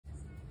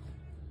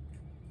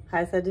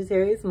Hi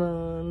Sagittarius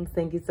Moons,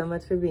 thank you so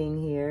much for being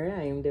here.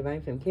 I am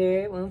Divine Femme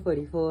Carrot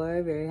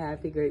 144, very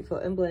happy, grateful,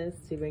 and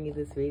blessed to bring you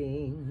this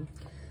reading.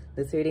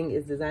 This reading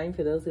is designed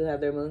for those who have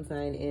their moon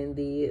sign in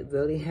the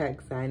zodiac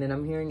sign, and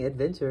I'm hearing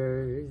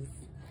adventurers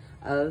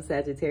of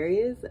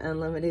Sagittarius,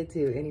 unlimited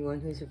to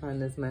anyone who should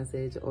find this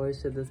message or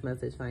should this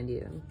message find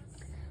you.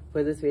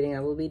 For this reading,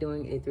 I will be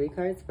doing a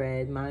 3-card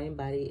spread, mind,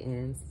 body,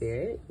 and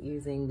spirit,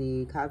 using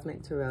the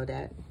Cosmic Tarot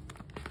deck.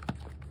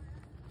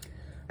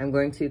 I'm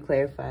going to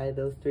clarify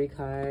those 3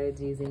 cards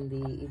using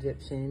the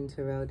Egyptian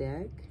Tarot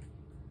deck.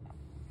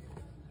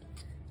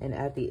 And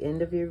at the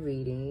end of your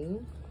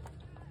reading,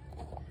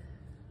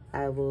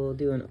 I will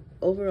do an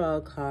overall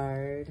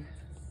card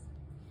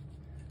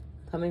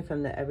coming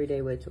from the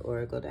Everyday Witch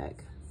Oracle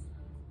deck.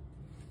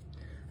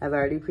 I've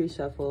already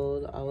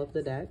pre-shuffled all of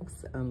the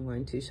decks. I'm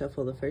going to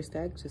shuffle the first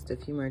deck just a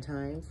few more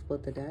times,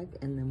 split the deck,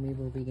 and then we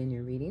will begin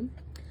your reading.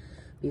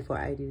 Before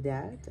I do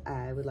that,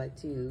 I would like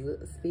to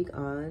speak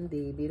on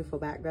the beautiful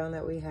background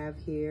that we have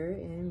here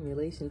in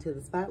relation to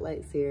the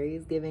Spotlight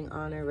series, giving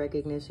honor,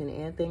 recognition,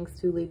 and thanks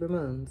to Libra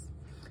Moons.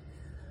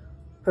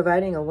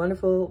 Providing a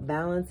wonderful,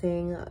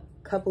 balancing,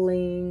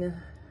 coupling,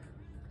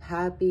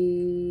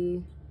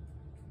 happy,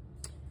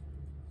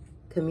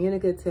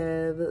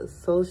 communicative,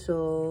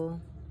 social,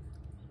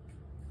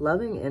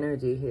 loving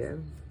energy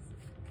here.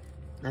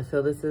 I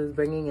feel this is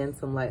bringing in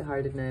some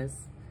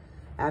lightheartedness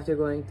after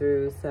going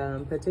through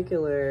some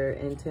particular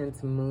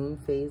intense moon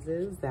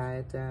phases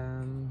that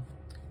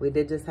we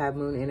did just have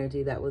moon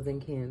energy that was in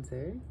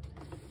Cancer.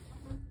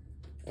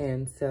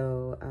 And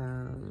so,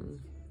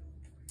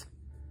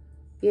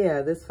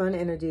 yeah, this fun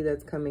energy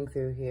that's coming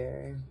through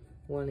here,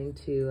 wanting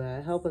to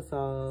help us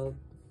all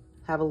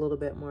have a little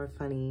bit more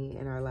funny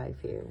in our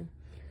life here.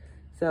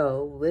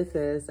 So with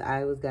this,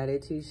 I was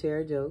guided to share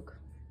a joke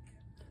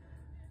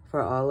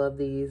for all of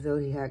the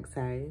zodiac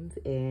signs.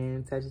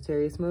 And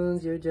Sagittarius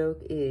Moons, your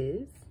joke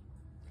is,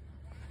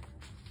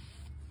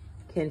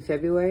 can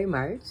February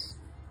March?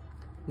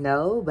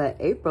 No, but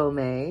April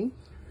May.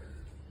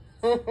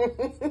 Oh,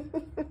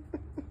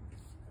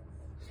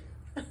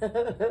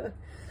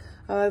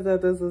 I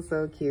thought this was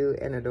so cute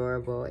and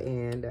adorable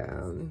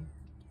and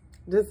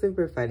just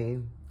super funny.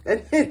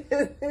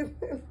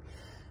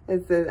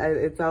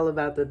 It's all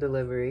about the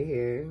delivery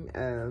here.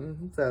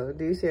 So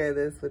do share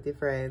this with your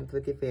friends,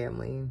 with your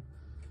family.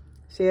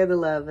 Share the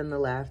love and the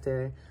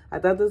laughter. I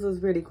thought this was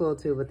pretty cool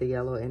too with the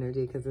yellow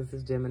energy, because this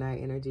is Gemini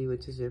energy,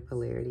 which is your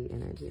polarity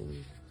energy.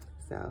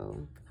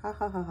 So, ha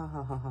ha ha ha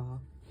ha ha ha.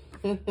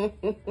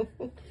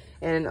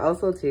 And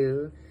also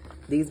too,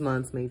 these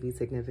months may be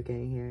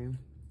significant here.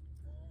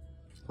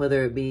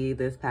 Whether it be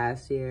this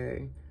past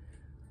year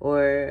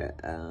or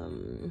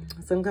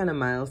some kind of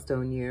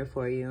milestone year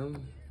for you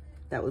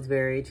that was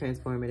very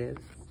transformative.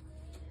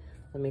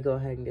 Let me go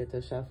ahead and get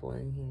the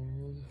shuffling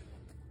here.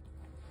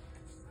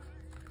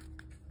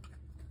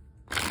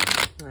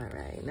 All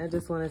right, and I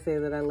just want to say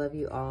that I love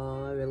you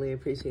all. I really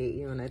appreciate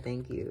you, and I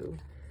thank you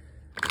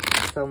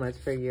so much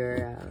for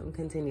your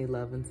continued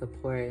love and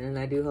support. And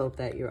I do hope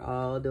that you're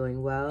all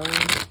doing well,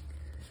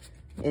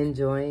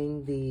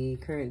 enjoying the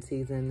current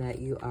season that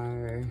you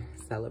are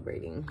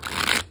celebrating.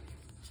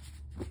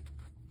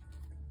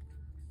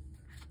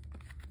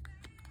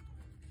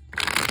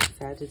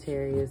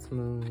 Sagittarius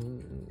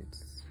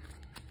Moons.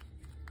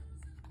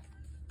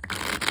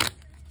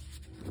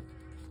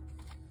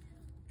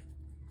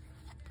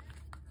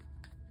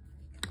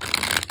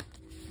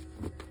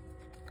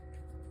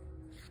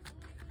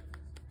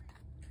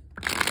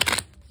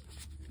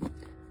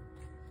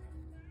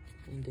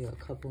 And do a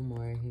couple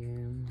more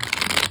here.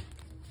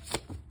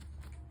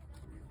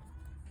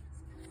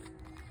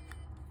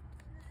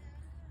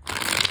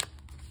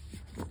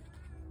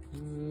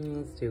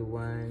 Let's do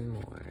one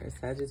more.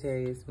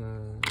 Sagittarius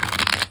Moon.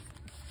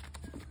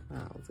 Wow,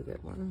 that was a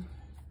good one.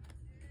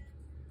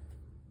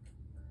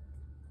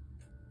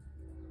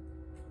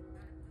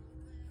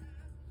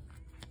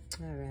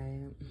 All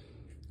right.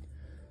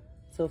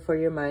 So for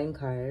your mind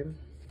card,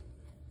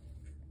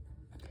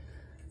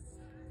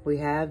 we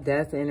have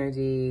death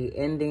energy,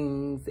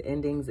 endings,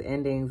 endings,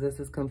 endings. This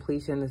is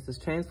completion. This is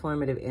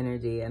transformative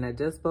energy. And I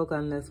just spoke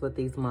on this with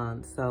these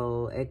months.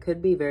 So it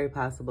could be very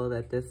possible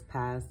that this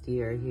past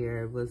year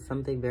here was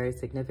something very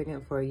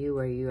significant for you,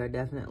 where you are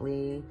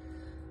definitely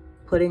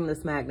putting the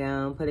smack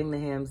down, putting the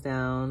hams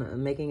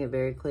down, making it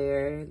very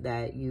clear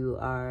that you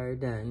are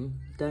done.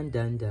 Done,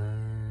 done,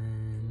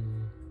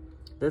 done.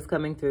 This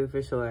coming through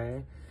for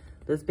sure.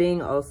 This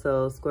being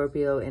also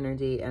Scorpio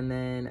energy, and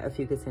then a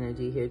Fucus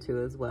energy here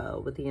too as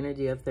well, with the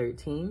energy of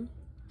 13.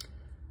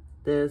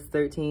 This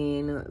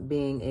 13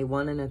 being a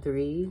 1 and a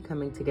 3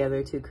 coming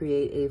together to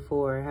create a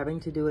 4, having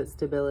to do with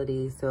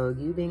stability. So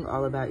you being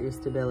all about your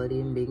stability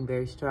and being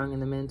very strong in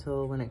the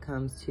mental when it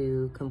comes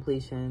to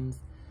completions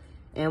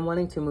and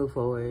wanting to move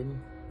forward.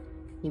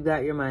 You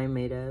got your mind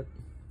made up.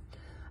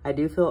 I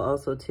do feel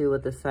also too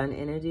with the Sun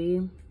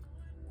energy,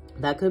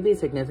 that could be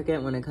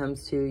significant when it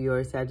comes to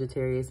your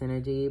Sagittarius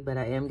energy, but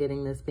I am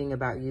getting this being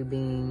about you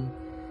being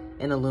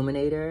an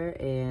illuminator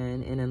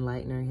and an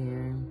enlightener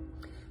here.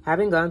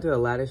 Having gone through a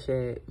lot of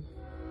shit,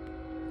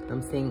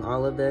 I'm seeing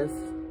all of this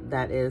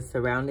that is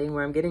surrounding,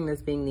 where I'm getting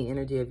this being the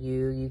energy of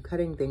you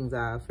cutting things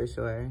off for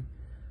sure.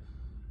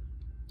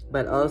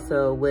 But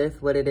also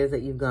with what it is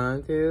that you've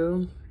gone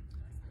through,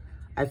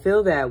 I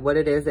feel that what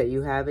it is that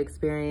you have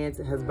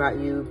experienced has brought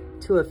you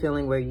to a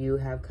feeling where you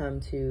have come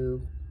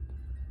to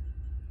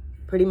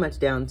pretty much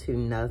down to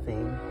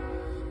nothing.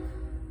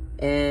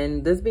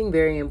 And this being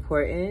very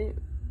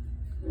important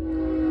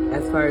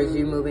as far as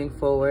you moving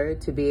forward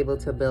to be able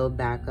to build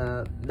back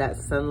up. That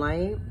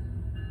sunlight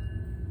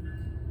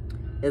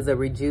is a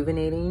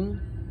rejuvenating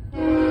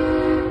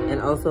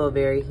and also a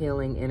very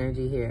healing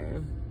energy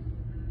here.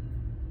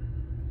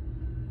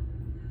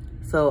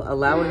 So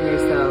allowing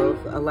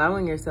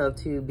yourself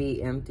to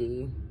be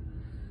empty,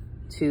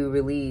 to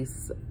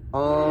release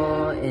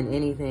all and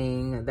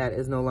anything that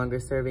is no longer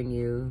serving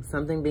you.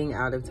 Something being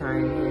out of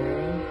time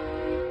here.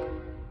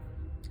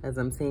 As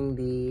I'm seeing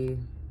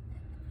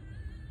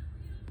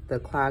the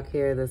clock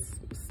here,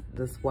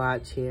 this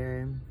watch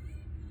here.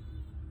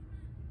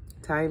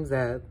 Time's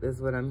up is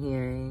what I'm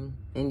hearing.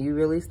 And you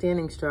really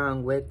standing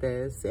strong with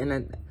this.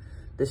 And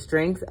the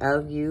strength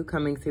of you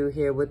coming through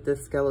here with the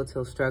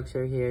skeletal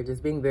structure here,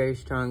 just being very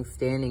strong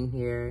standing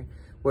here,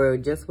 where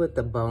just with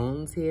the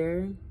bones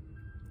here,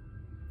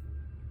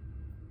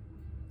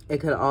 it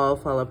could all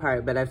fall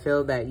apart. But I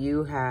feel that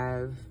you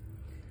have,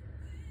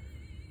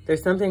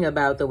 there's something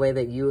about the way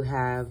that you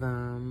have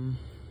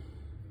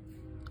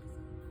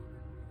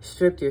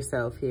stripped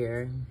yourself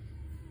here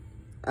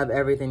of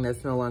everything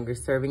that's no longer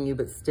serving you,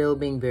 but still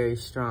being very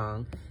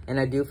strong. And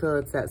I do feel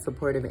it's that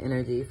supportive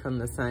energy from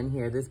the sun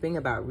here. This being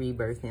about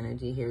rebirth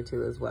energy here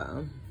too as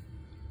well.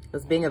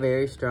 This being a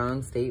very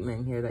strong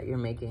statement here that you're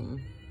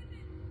making.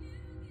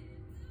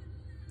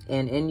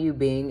 And in you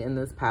being in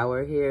this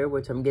power here,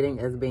 which I'm getting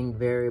as being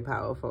very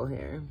powerful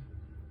here,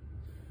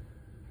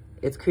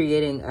 it's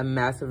creating a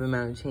massive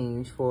amount of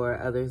change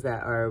for others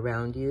that are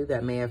around you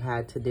that may have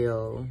had to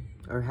deal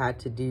or had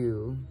to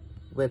do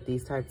with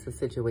these types of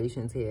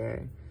situations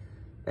here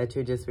that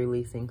you're just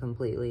releasing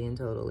completely and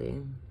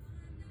totally.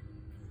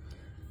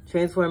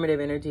 Transformative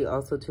energy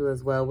also too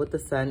as well. With the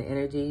sun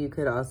energy, you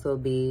could also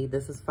be,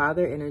 this is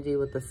father energy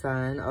with the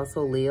sun,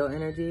 also Leo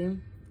energy.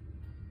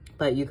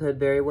 But you could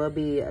very well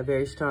be a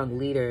very strong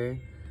leader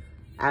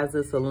as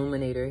this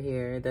illuminator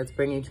here that's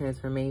bringing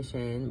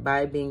transformation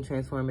by being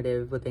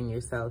transformative within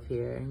yourself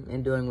here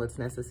and doing what's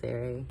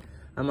necessary.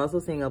 I'm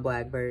also seeing a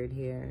blackbird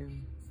here.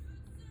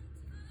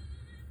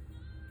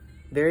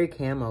 Very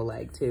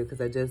camo-like too,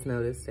 because I just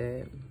noticed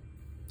it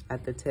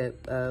at the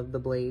tip of the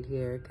blade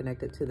here,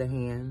 connected to the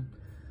hand.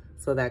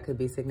 So that could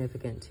be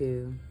significant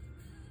too.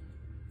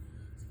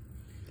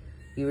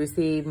 You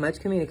receive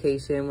much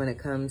communication when it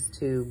comes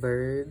to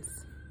birds.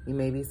 You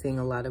may be seeing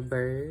a lot of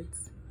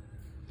birds.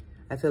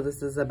 I feel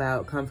this is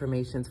about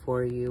confirmations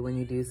for you when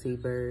you do see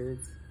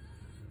birds.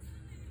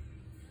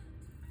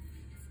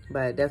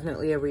 But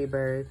definitely a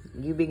rebirth.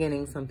 You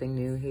beginning something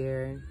new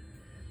here.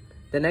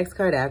 The next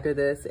card after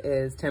this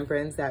is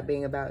Temperance, that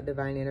being about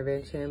divine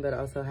intervention, but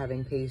also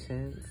having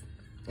patience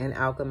and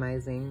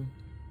alchemizing.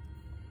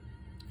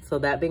 So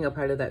that being a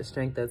part of that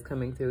strength that's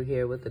coming through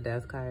here with the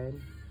Death card.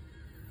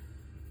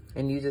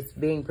 And you just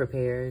being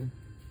prepared.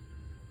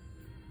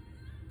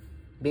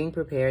 Being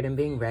prepared and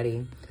being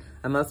ready.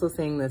 I'm also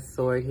seeing this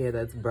sword here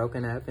that's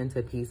broken up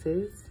into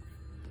pieces,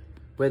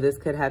 where this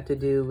could have to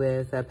do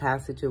with a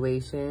past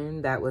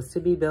situation that was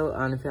to be built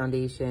on a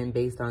foundation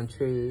based on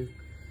truth.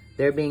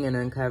 There being an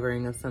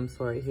uncovering of some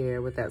sort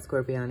here with that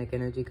Scorpionic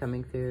energy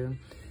coming through.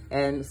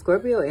 And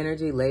Scorpio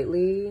energy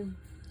lately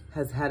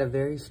has had a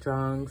very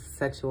strong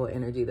sexual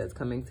energy that's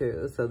coming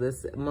through. So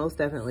this most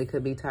definitely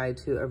could be tied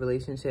to a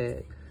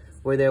relationship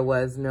where there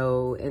was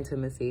no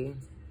intimacy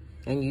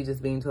and you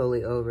just being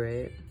totally over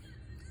it.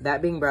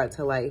 That being brought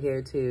to light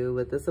here too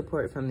with the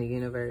support from the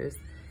universe.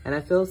 And I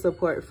feel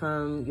support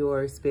from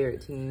your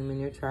spirit team and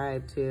your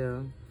tribe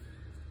too,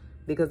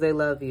 because they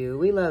love you.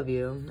 We love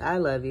you. I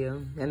love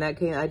you. And that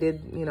came,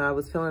 I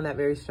was feeling that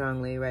very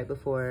strongly right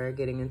before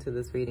getting into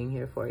this reading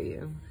here for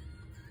you.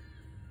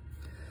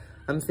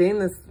 I'm seeing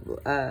this,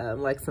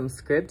 like some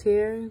script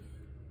here.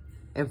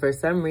 And for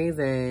some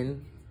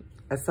reason,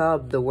 I saw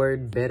the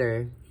word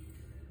bitter.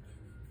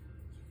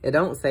 It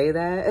don't say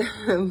that,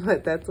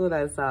 but that's what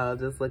I saw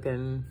just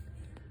looking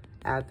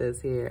at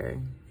this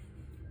here.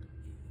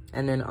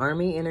 And then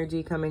army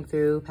energy coming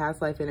through,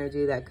 past life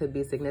energy that could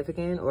be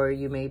significant, or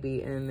you may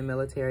be in the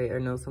military or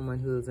know someone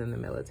who's in the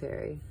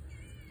military.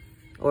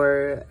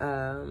 Or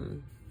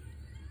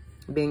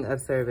being of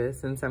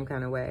service in some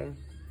kind of way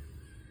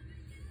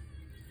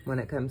when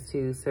it comes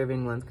to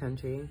serving one's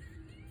country.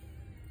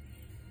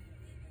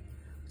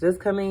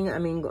 Just coming,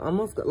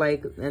 almost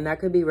like, and that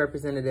could be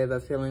representative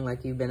of feeling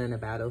like you've been in a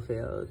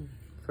battlefield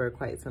for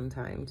quite some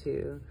time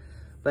too.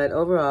 But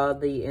overall,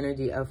 the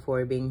energy of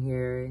 4 being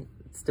here,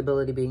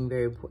 stability being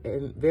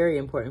very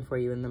important for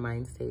you in the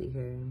mind state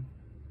here.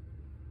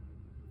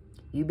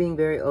 You being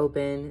very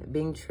open,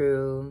 being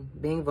true,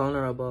 being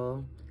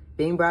vulnerable,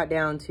 being brought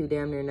down to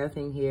damn near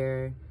nothing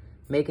here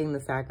making the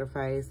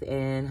sacrifice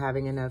and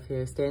having enough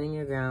here, standing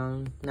your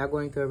ground, not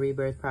going through a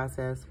rebirth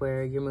process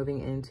where you're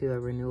moving into a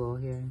renewal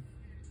here.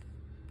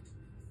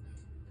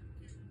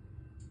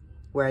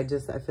 Where I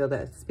feel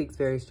that speaks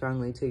very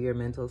strongly to your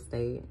mental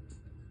state.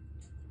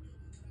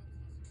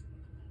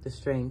 The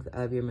strength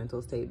of your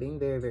mental state being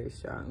very, very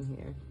strong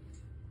here.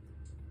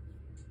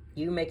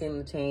 You making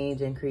the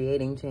change and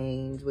creating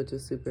change, which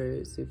is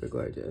super, super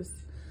gorgeous.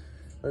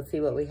 Let's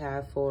see what we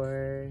have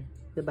for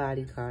the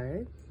body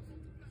card.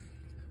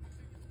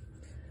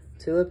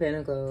 Two of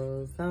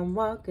Pentacles. I'm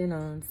walking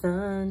on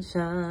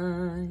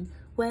sunshine.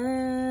 Well,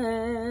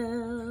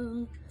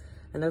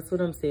 and that's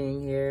what I'm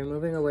seeing here.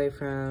 Moving away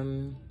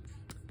from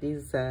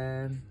these,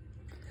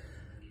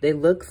 they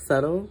look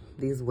subtle,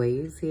 these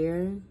waves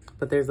here,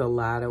 but there's a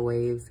lot of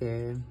waves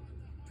here.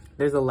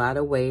 There's a lot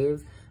of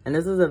waves, and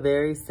this is a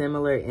very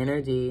similar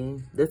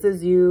energy. This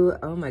is you.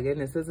 Oh my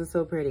goodness, this is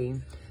so pretty.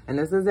 And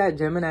this is that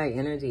Gemini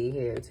energy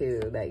here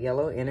too, that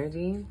yellow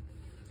energy.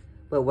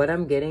 But what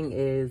I'm getting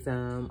is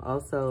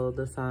also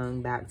the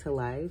song Back to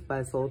Life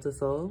by Soul to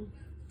Soul.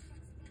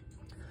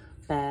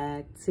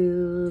 Back to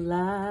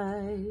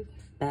life.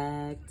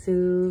 Back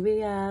to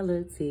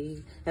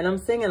reality. And I'm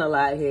singing a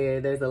lot here.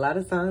 There's a lot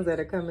of songs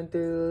that are coming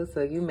through.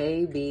 So you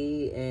may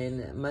be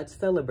in much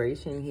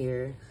celebration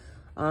here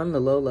on the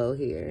low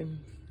here.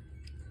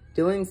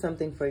 Doing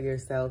something for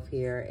yourself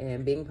here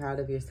and being proud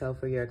of yourself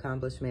for your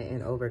accomplishment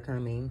and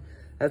overcoming.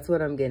 That's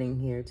what I'm getting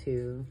here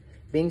too.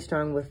 Being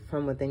strong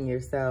from within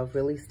yourself,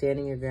 really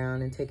standing your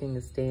ground and taking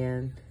a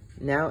stand.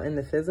 Now in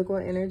the physical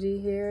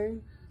energy here,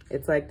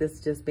 it's like this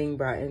just being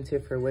brought into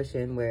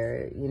fruition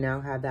where you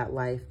now have that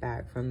life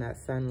back from that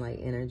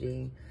sunlight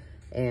energy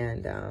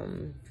and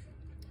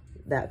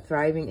that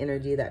thriving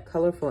energy, that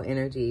colorful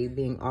energy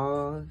being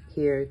all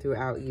here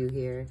throughout you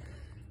here.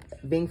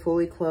 Being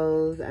fully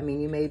clothed. I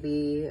mean, you may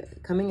be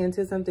coming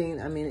into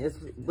something. I mean, it's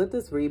with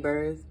this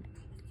rebirth,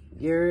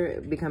 you're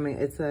becoming,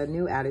 it's a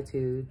new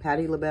attitude.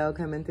 Patti LaBelle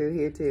coming through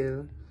here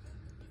too.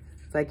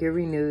 It's like you're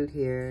renewed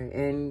here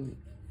and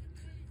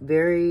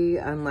very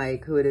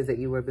unlike who it is that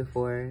you were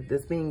before.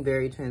 This being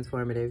very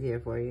transformative here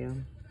for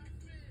you.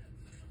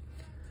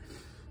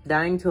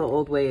 Dying to an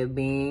old way of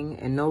being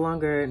and no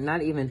longer,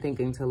 not even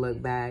thinking to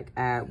look back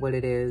at what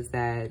it is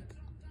that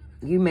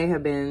you may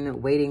have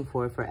been waiting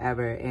for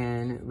forever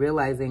and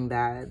realizing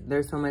that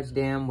there's so much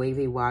damn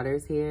wavy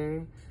waters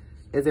here.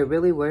 Is it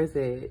really worth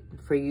it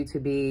for you to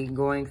be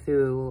going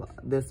through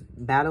this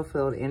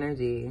battlefield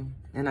energy?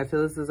 And I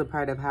feel this is a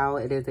part of how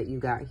it is that you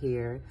got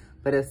here.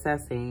 But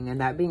assessing,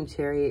 and that being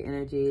Chariot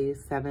energy,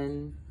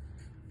 7,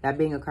 that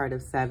being a card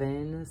of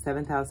 7,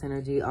 7th house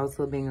energy,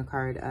 also being a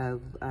card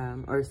of,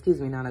 or excuse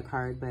me, not a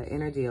card, but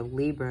energy of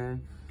Libra.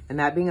 And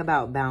that being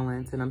about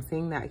balance. And I'm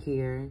seeing that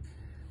here,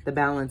 the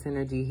balance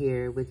energy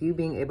here, with you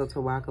being able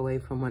to walk away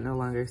from what no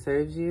longer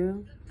serves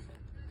you.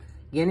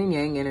 Yin and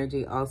Yang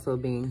energy also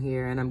being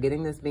here. And I'm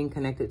getting this being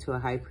connected to a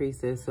High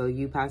Priestess. So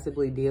you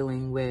possibly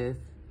dealing with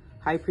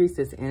High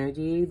Priestess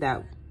energy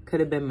that could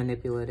have been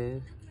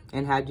manipulative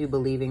and had you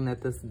believing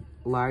that this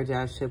large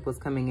ass ship was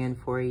coming in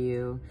for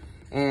you.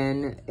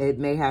 And it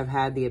may have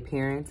had the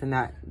appearance, and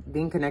that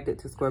being connected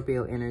to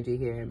Scorpio energy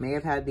here, it may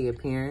have had the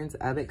appearance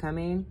of it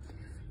coming,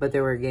 but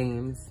there were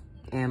games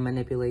and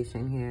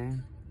manipulation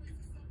here.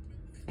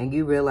 And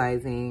you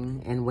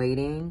realizing and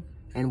waiting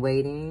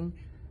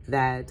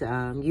that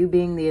you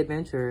being the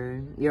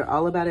adventurer, you're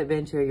all about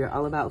adventure, you're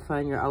all about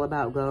fun, you're all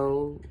about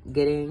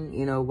getting,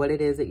 you know, what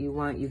it is that you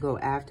want, you go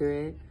after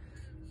it.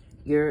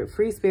 You're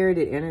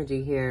free-spirited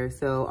energy here.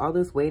 So all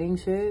this waiting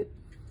shit,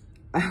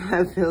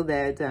 I feel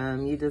that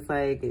you just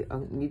like,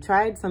 you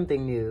tried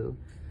something new.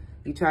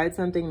 You tried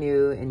something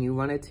new and you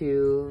wanted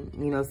to,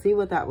 you know, see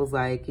what that was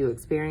like. You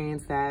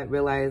experienced that,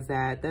 realized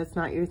that that's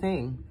not your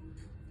thing.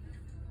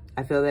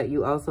 I feel that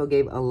you also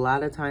gave a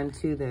lot of time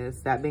to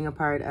this, that being a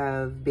part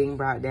of being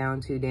brought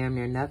down to damn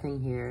near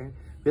nothing here,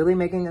 really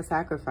making a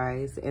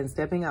sacrifice and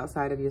stepping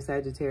outside of your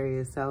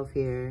Sagittarius self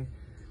here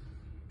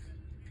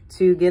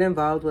to get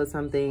involved with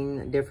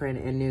something different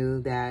and new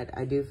that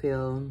I do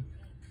feel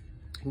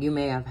you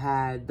may have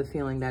had the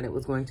feeling that it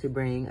was going to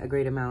bring a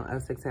great amount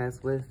of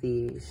success with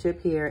the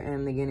ship here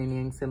and the yin and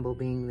yang symbol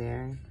being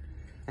there.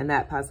 And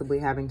that possibly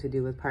having to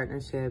do with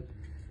partnership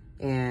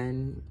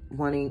and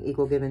wanting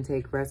equal give and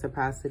take,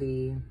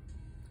 reciprocity,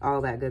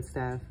 all that good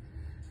stuff.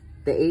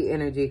 The 8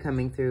 energy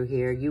coming through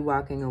here, you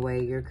walking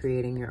away, you're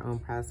creating your own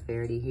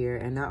prosperity here.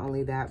 And not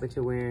only that, but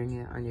you're wearing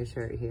it on your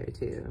shirt here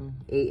too.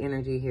 8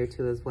 energy here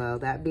too as well.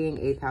 That being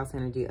 8th house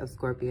energy of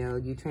Scorpio,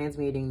 you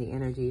transmuting the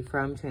energy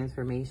from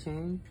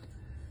transformation,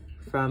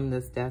 from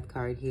this death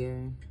card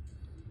here,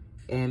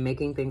 and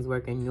making things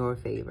work in your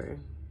favor.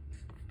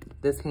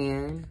 This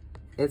hand,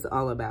 it's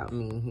all about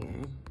me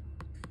here.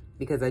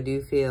 Because I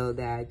do feel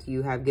that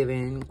you have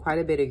given quite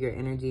a bit of your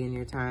energy and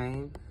your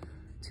time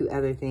to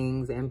other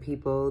things and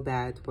people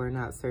that were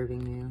not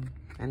serving you,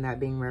 and that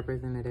being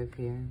representative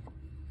here.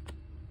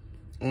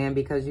 And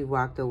because you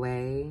walked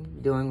away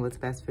doing what's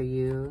best for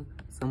you,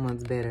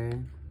 someone's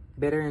bitter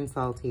and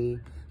salty.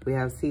 We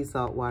have sea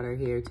salt water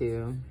here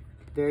too,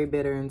 very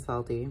bitter and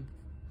salty.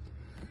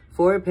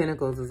 Four of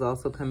Pentacles is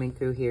also coming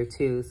through here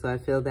too. So I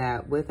feel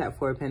that with that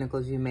Four of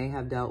Pentacles, you may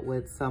have dealt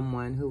with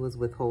someone who was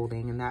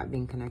withholding, and that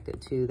being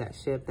connected to that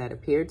ship that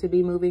appeared to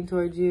be moving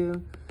towards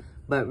you,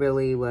 but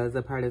really was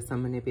a part of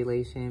some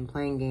manipulation,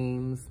 playing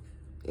games,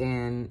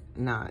 and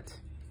not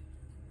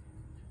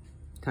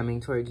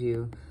coming towards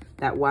you.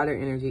 That water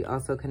energy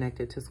also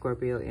connected to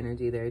Scorpio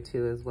energy there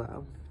too as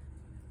well.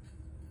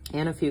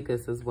 And a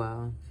Fucus as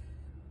well.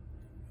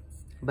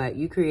 But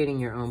you creating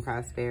your own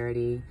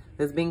prosperity.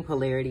 This being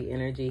polarity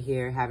energy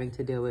here, having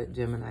to deal with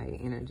Gemini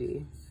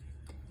energy.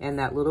 And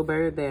that little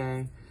bird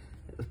there,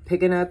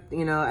 picking up,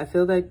 you know, I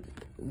feel like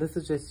this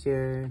is just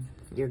your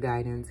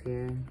guidance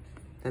here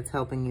that's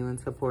helping you and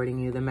supporting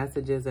you. The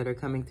messages that are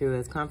coming through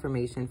as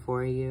confirmation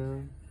for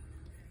you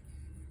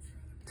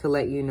to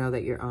let you know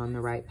that you're on the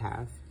right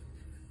path.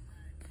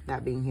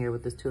 That being here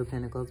with this Two of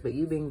Pentacles, but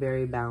you being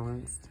very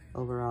balanced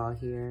overall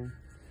here.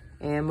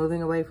 And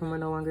moving away from what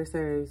no longer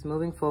serves,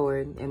 moving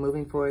forward and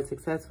moving forward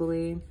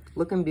successfully,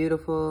 looking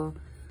beautiful,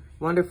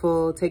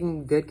 wonderful,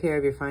 taking good care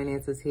of your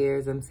finances here.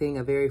 As I'm seeing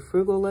a very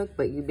frugal look,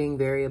 but you being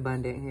very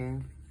abundant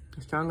here.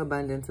 A strong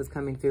abundance is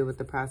coming through with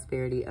the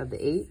prosperity of the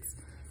eights.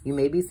 You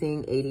may be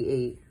seeing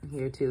 88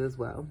 here too as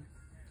well.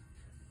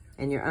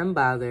 And you're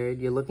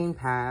unbothered, you're looking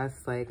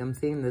past, like I'm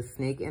seeing the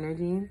snake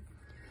energy.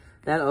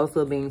 That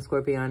also being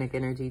Scorpionic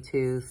energy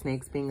too,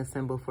 snakes being a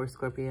symbol for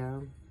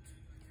Scorpio.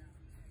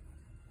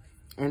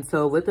 And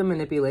so with the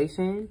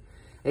manipulation,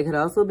 it could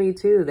also be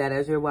too that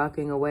as you're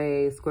walking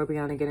away,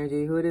 Scorpionic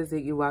energy, who it is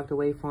that you walked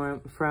away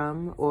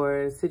from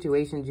or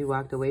situations you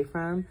walked away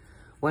from,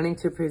 wanting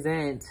to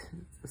present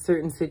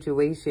certain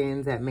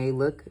situations that may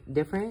look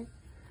different,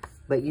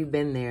 but you've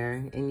been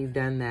there and you've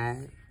done that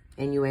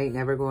and you ain't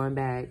never going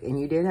back. And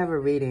you did have a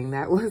reading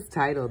that was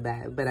titled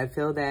that, but I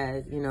feel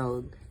that, you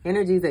know,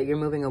 energies that you're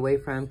moving away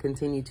from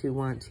continue to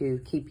want to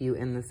keep you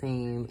in the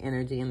same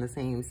energy, in the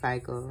same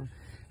cycle.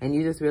 And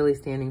you just really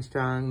standing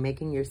strong,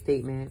 making your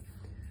statement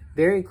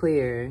very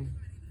clear,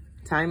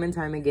 time and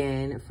time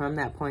again, from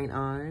that point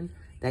on,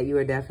 that you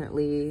are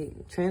definitely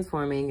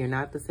transforming. You're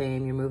not the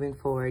same. You're moving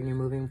forward, and you're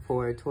moving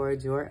forward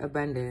towards your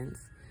abundance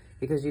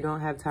because you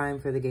don't have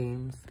time for the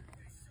games.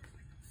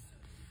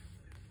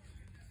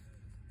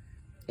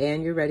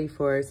 And you're ready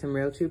for some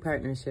real true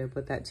partnership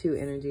with that Two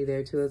energy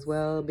there too as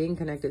well, being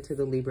connected to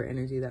the Libra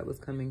energy that was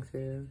coming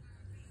through.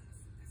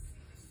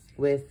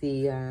 With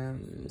the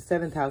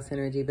 7th house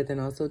energy, but then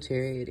also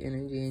Chariot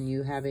energy, and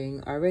you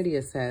having already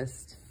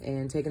assessed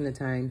and taken the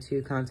time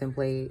to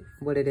contemplate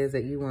what it is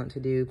that you want to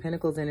do.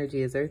 Pentacles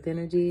energy is Earth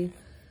energy,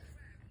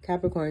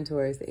 Capricorn,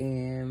 Taurus,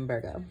 and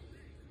Virgo.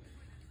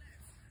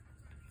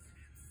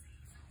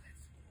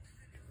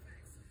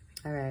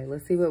 All right,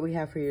 let's see what we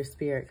have for your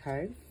Spirit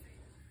card.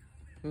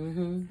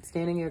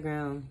 Standing your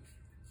ground.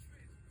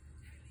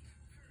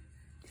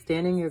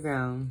 Standing your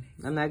ground.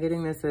 I'm not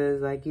getting this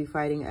as like you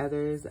fighting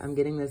others. I'm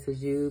getting this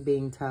as you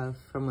being tough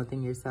from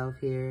within yourself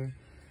here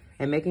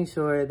and making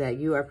sure that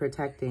you are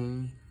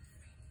protecting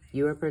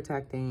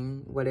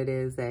what it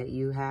is that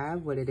you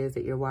have, what it is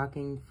that you're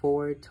walking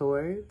forward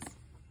towards.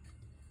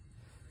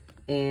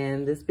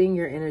 And this being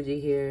your energy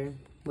here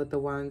with the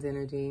Wands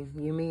energy,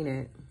 you mean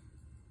it.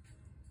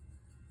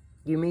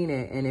 You mean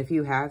it. And if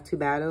you have to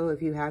battle,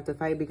 if you have to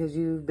fight, because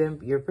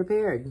you're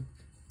prepared.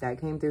 That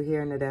came through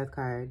here in the Death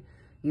card.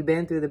 You've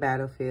been through the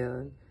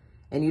battlefield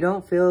and you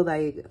don't feel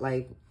like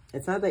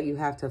it's not that you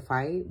have to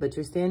fight, but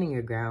you're standing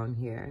your ground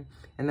here.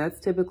 And that's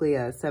typically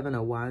a 7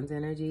 of Wands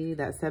energy.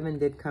 That 7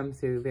 did come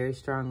through very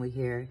strongly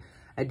here.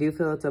 I do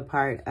feel it's a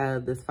part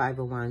of this 5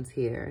 of Wands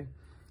here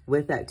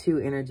with that 2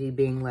 energy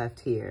being left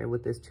here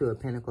with this 2 of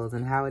Pentacles,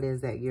 and how it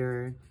is that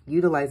you're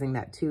utilizing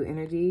that 2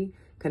 energy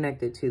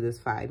connected to this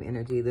 5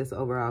 energy, this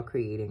overall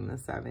creating the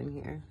 7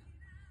 here.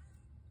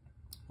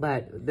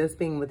 But this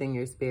being within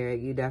your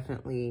spirit, you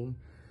definitely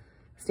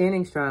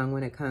standing strong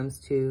when it comes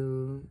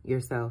to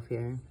yourself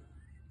here.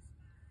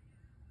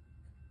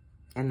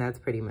 And that's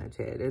pretty much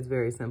it. It's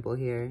very simple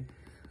here.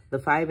 The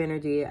 5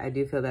 energy, I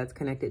do feel that's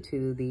connected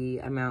to the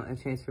amount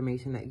of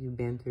transformation that you've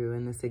been through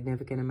and the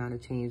significant amount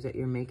of change that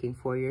you're making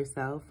for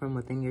yourself from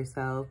within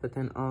yourself, but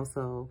then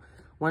also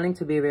wanting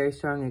to be a very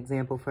strong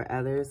example for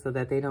others so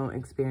that they don't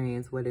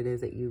experience what it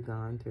is that you've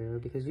gone through,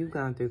 because you've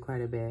gone through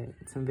quite a bit.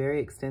 Some very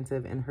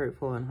extensive and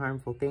hurtful and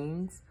harmful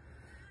things.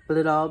 But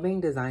it all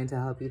being designed to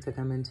help you to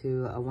come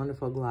into a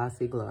wonderful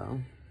glossy glow.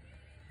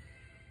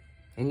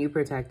 And you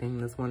protecting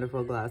this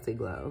wonderful glossy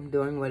glow.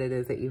 Doing what it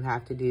is that you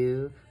have to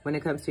do when it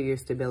comes to your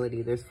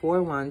stability. There's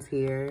 4 wands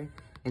here,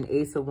 an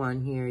ace of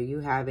one here. You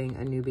having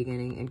a new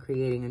beginning and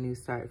creating a new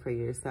start for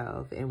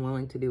yourself. And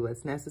willing to do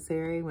what's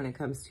necessary when it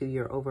comes to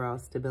your overall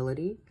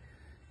stability.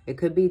 It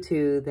could be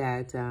too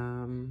that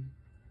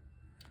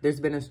there's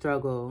been a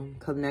struggle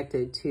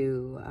connected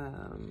to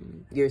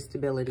your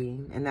stability,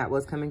 and that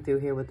was coming through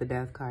here with the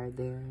Death card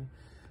there.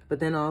 But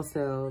then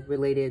also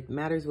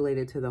matters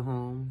related to the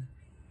home,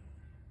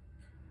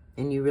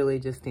 and you really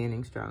just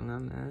standing strong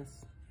on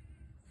this.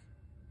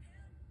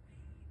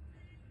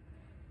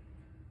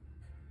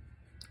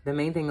 The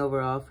main thing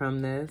overall from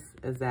this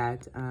is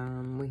that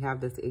we have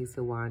this Ace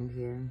of Wands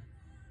here.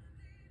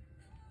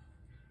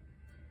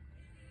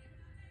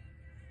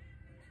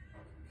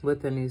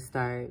 with a new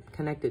start,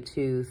 connected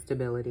to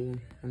stability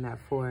in that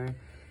 4.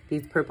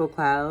 These purple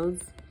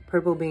clouds,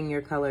 purple being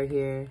your color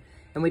here.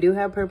 And we do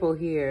have purple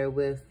here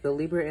with the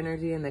Libra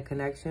energy and the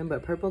connection,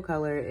 but purple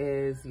color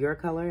is your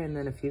color and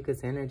then a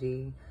fucus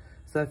energy.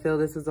 So I feel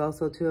this is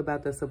also too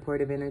about the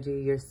supportive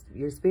energy,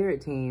 your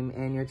spirit team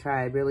and your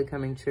tribe really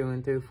coming true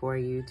and through for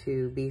you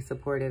to be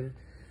supportive,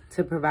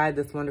 to provide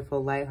this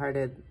wonderful,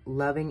 lighthearted,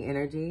 loving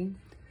energy,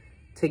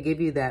 to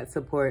give you that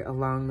support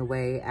along the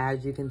way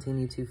as you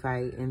continue to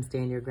fight and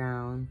stand your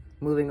ground,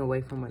 moving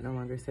away from what no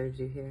longer serves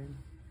you here.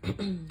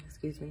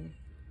 Excuse me.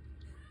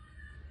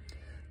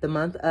 The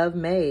month of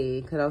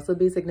May could also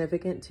be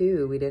significant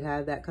too. We did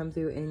have that come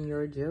through in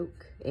your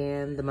joke.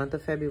 And the month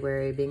of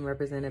February being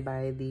represented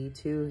by the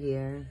 2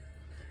 here.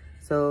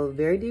 So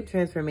very deep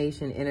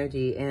transformation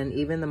energy. And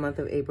even the month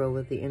of April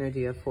with the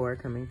energy of 4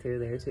 coming through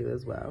there too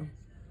as well.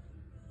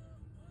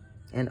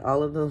 And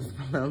all of those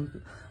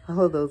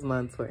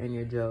months were in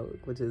your joke,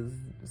 which is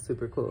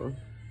super cool.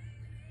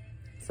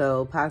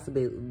 So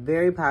possibly,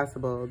 very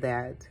possible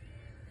that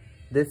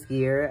this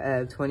year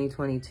of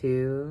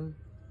 2022,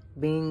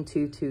 being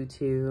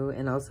 222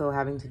 and also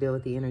having to deal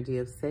with the energy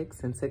of 6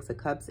 and 6 of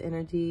Cups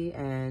energy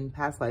and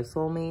past life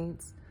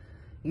soulmates,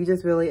 you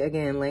just really,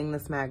 again, laying the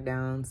smack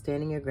down,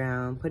 standing your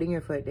ground, putting your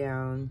foot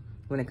down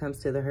when it comes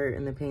to the hurt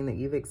and the pain that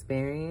you've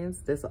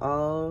experienced. This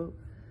all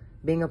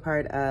being a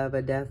part of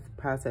a death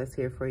process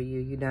here for you.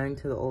 You dying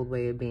to the old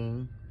way of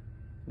being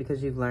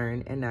because you've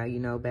learned and now you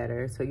know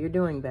better. So you're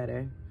doing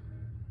better.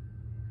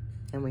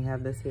 And we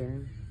have this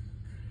here.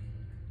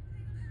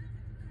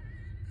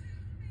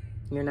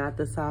 You're not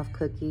the soft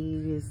cookie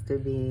you used to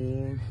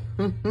be.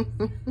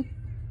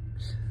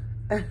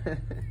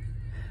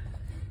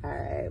 All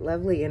right,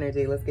 lovely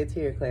energy. Let's get to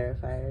your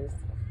clarifiers.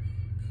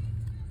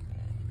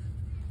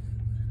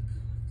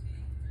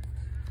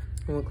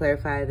 And we'll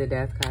clarify the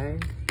death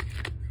card.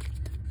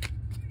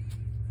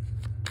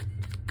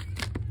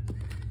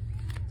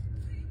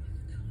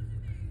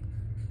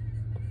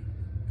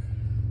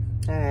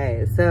 All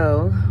right,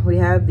 so we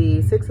have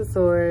the 6 of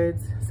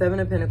Swords, 7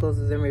 of Pentacles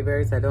is in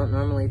reverse. I don't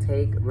normally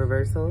take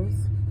reversals.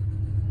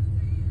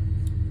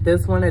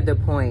 This one at the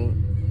point,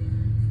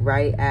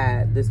 right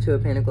at this 2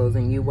 of Pentacles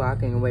and you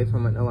walking away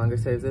from what no longer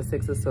serves, the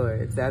 6 of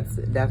Swords. That's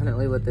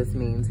definitely what this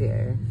means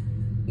here.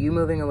 You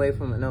moving away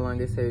from what no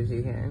longer serves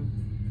you here.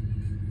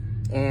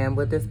 And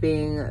with this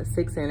being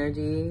 6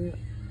 energy,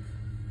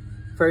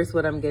 first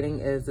what I'm getting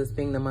is this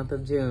being the month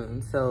of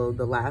June. So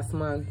the last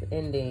month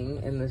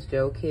ending in this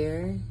joke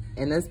here.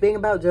 And this being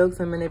about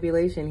jokes and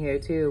manipulation here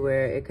too,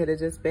 where it could have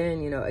just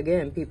been, you know,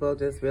 again, people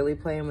just really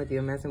playing with you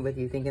and messing with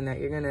you, thinking that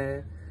you're going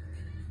to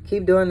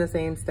keep doing the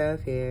same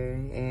stuff here.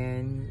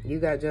 And you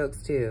got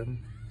jokes too.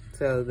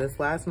 So this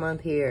last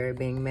month here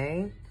being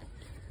May,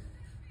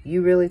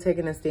 you really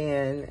taking a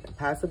stand,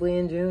 possibly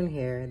in June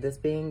here. This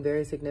being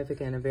very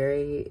significant, a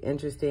very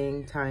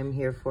interesting time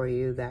here for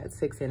you, that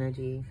 6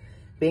 energy.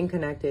 Being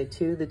connected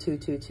to the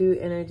 222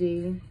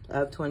 energy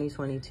of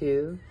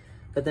 2022.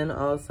 But then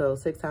also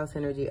 6th house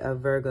energy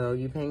of Virgo,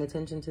 you paying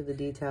attention to the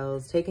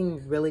details,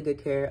 taking really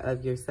good care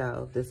of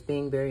yourself, this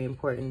being very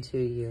important to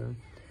you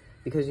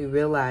because you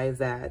realize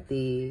that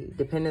the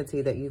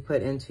dependency that you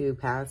put into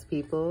past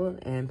people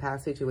and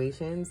past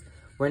situations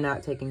were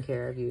not taking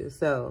care of you.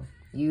 So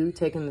you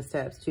taking the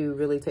steps to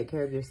really take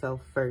care of yourself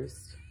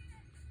first,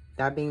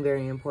 that being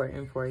very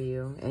important for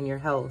you, and your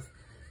health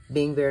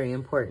being very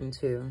important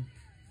too.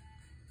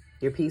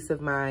 Your peace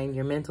of mind,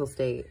 your mental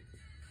state,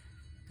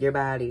 your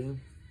body,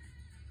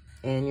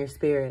 and your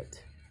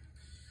spirit.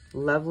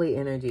 Lovely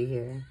energy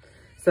here.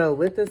 So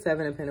with the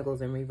 7 of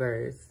Pentacles in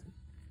reverse,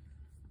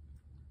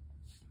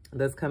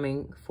 that's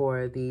coming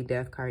for the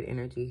death card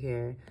energy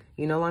here.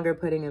 You're no longer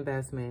putting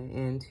investment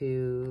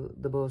into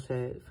the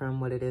bullshit from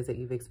what it is that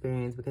you've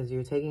experienced, because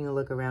you're taking a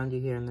look around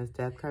you here in this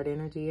death card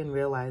energy and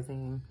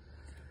realizing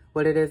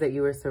what it is that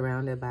you were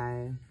surrounded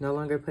by. No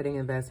longer putting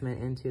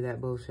investment into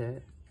that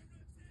bullshit.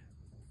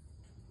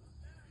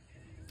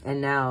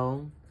 And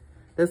now,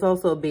 this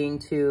also being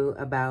too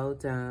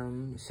about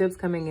ships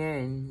coming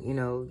in, you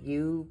know,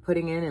 you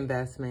putting in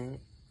investment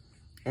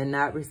and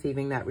not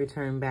receiving that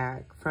return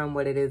back from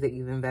what it is that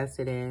you've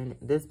invested in.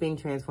 This being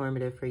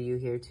transformative for you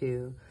here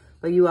too.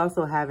 But you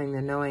also having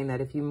the knowing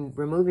that if you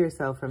remove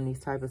yourself from these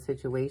type of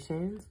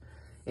situations,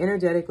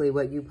 energetically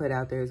what you put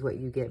out there is what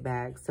you get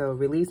back. So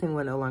releasing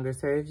what no longer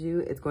serves you,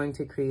 it's going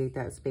to create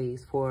that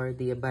space for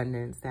the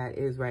abundance that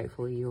is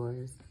rightfully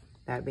yours.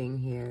 That being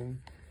here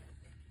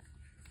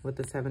with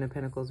the 7 of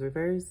Pentacles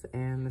reverse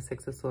and the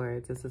 6 of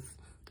Swords. This is,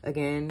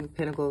 again,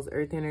 Pentacles,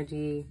 Earth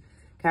energy,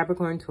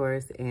 Capricorn,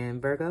 Taurus,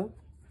 and Virgo.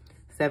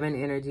 7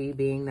 energy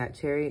being that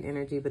Chariot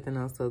energy, but then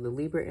also the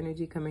Libra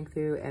energy coming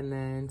through. And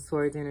then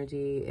Swords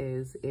energy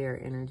is air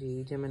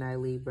energy, Gemini,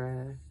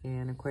 Libra,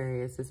 and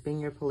Aquarius. This being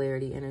your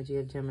polarity energy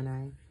of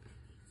Gemini.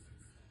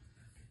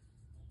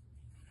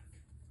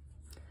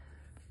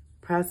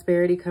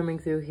 Prosperity coming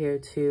through here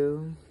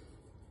too,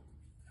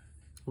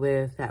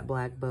 with that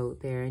black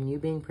boat there, and you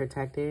being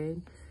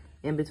protected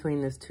in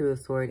between this Two of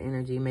Swords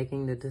energy,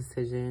 making the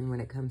decision when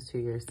it comes to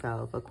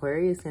yourself.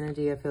 Aquarius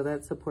energy, I feel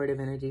that supportive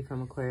energy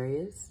from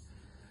Aquarius,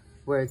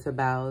 where it's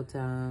about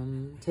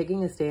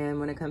taking a stand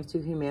when it comes to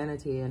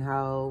humanity and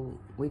how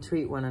we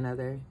treat one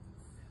another.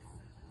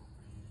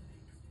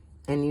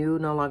 And you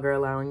no longer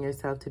allowing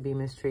yourself to be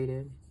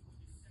mistreated.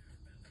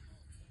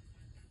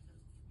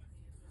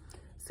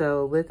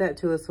 So with that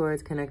Two of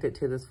Swords connected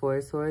to this Four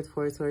of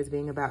Swords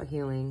being about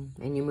healing,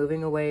 and you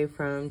moving away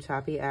from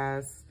choppy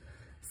ass,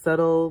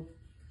 subtle,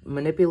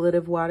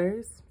 manipulative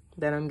waters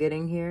that I'm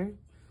getting here,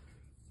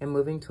 and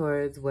moving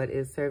towards what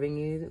is serving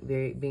you,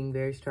 being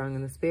very strong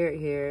in the spirit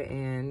here,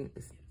 and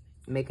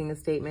making a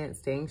statement,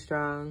 staying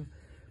strong,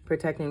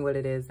 protecting what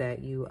it is that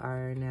you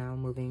are now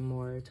moving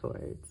more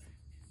towards.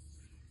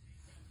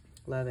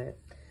 Love it.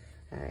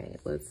 All right,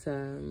 let's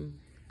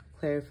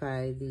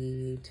clarify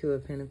the Two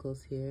of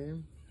Pentacles here.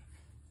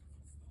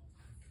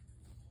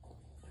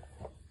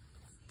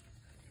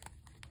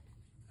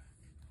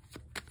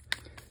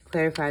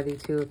 Clarify the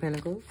Two of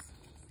Pentacles.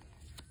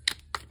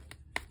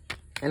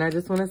 And I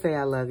just want to say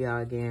I love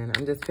y'all again.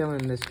 I'm just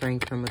feeling the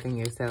strength from within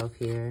yourself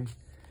here.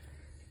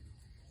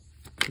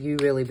 You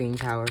really being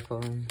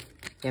powerful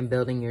and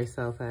building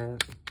yourself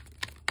up.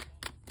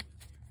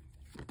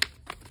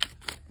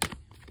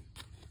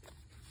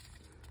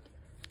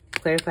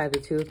 Clarify the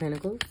Two of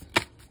Pentacles.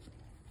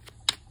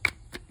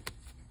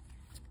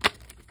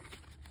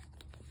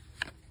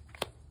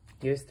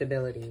 Your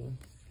stability.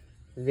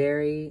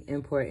 Very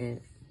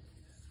important.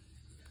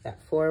 That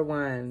Four of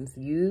Wands,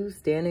 you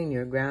standing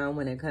your ground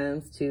when it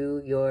comes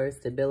to your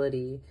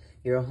stability,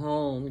 your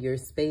home, your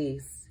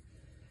space,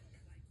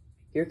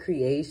 your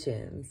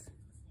creations,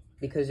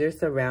 because your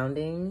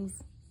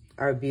surroundings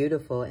are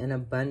beautiful and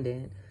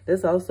abundant.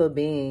 This also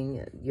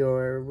being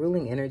your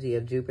ruling energy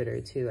of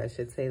Jupiter too. I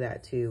should say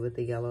that too with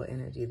the yellow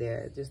energy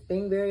there. Just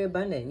being very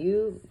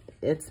abundant.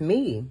 It's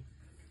me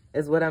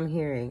is what I'm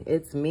hearing.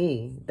 It's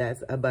me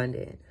that's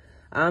abundant.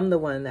 I'm the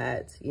one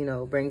that, you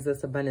know, brings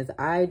this abundance.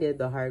 I did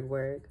the hard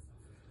work.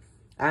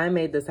 I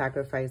made the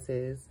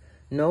sacrifices.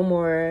 No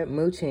more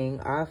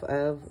mooching off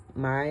of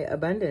my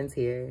abundance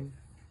here.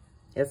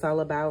 It's all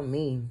about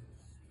me.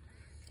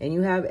 And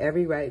you have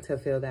every right to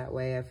feel that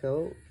way. I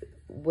feel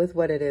with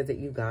what it is that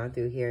you've gone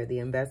through here, the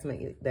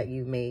investment that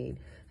you've made,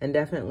 and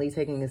definitely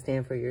taking a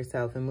stand for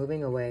yourself and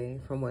moving away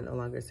from what no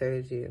longer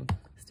serves you.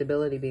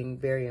 Stability being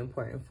very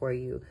important for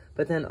you.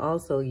 But then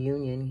also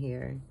union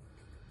here.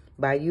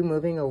 By you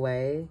moving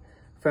away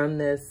from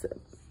this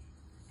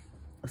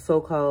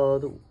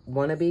so-called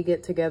wannabe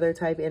get-together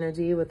type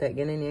energy with that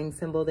yin and yang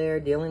symbol there,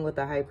 dealing with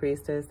the high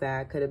priestess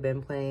that could have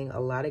been playing a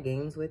lot of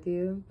games with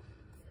you,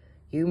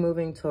 you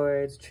moving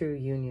towards true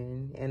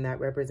union and that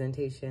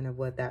representation of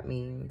what that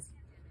means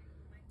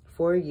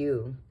for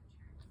you,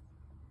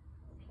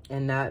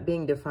 and not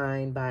being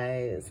defined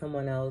by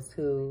someone else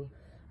who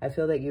I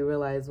feel that you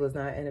realize was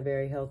not in a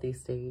very healthy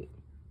state.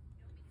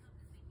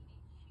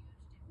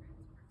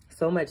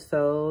 So much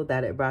so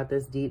that it brought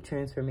this deep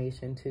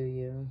transformation to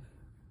you.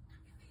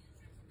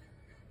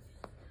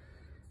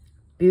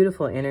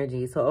 Beautiful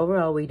energy. So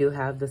overall, we do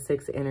have the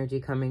Sixth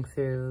energy coming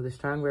through, the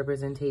strong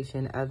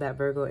representation of that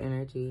Virgo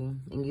energy,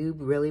 and you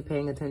really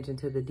paying attention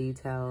to the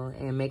detail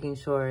and making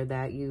sure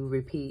that you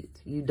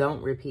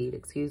don't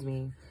repeat,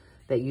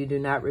 that you do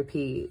not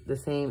repeat the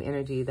same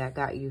energy that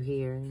got you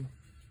here.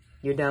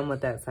 You're done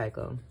with that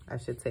cycle. I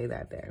should say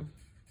that there.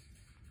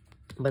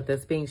 But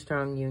this being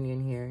strong union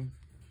here.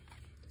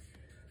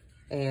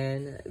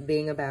 And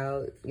being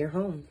about your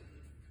home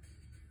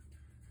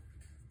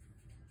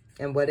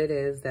and what it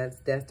is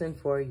that's destined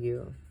for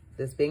you.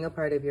 This being a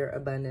part of your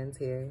abundance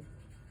here.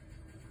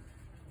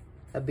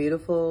 A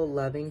beautiful,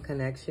 loving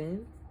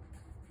connection,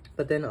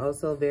 but then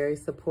also very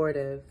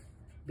supportive,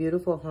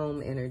 beautiful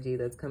home energy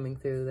that's coming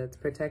through, that's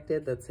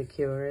protected, that's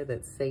secure,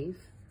 that's safe,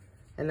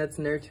 and that's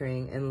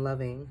nurturing and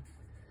loving.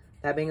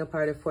 That being a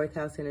part of fourth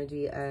house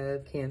energy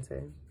of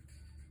Cancer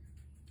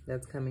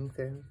that's coming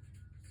through.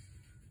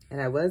 And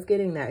I was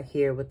getting that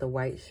here with the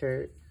white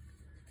shirt,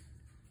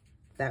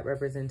 that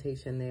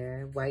representation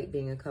there, white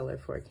being a color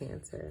for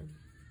Cancer.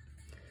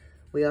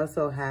 We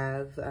also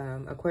have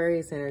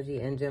Aquarius energy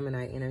and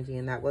Gemini energy,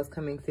 and that was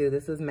coming through.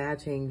 This is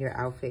matching your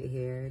outfit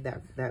here,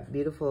 that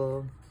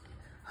beautiful,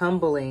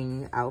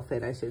 humbling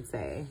outfit, I should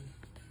say.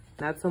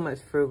 Not so much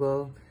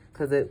frugal,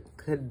 because it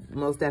could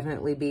most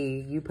definitely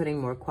be you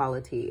putting more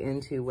quality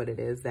into what it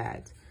is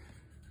that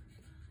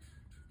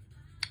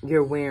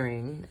you're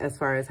wearing as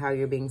far as how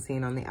you're being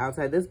seen on the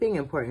outside. This being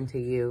important to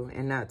you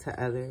and not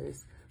to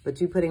others, but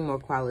you putting more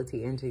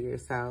quality into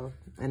yourself,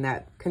 and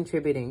that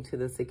contributing to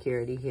the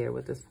security here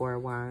with this Four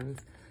of Wands.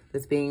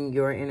 This being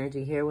your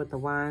energy here with the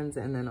Wands,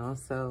 and then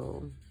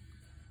also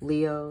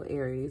Leo,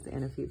 Aries,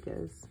 and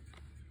Ophiuchus.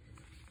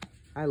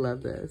 I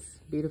love this.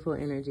 Beautiful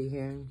energy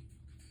here.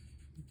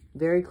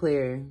 Very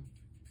clear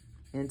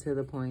and to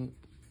the point.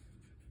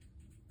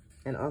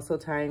 And also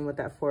tying with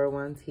that Four of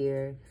Wands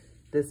here,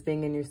 this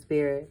being in your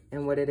spirit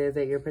and what it is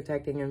that you're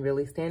protecting and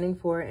really standing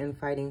for and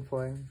fighting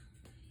for.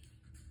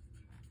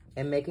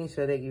 And making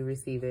sure that you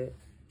receive it.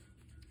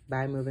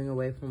 by moving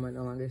away from what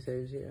no longer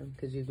serves you,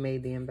 because you've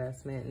made the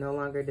investment, no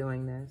longer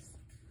doing this.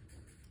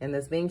 And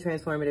this being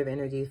transformative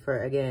energy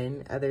for,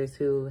 again, others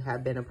who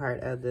have been a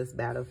part of this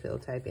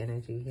battlefield type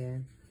energy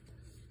here.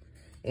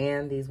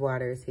 And these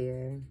waters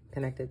here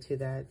connected to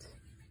that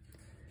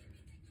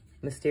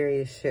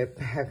mysterious ship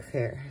back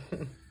there.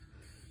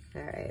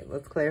 All right,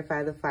 let's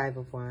clarify the Five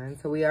of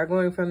Wands. So we are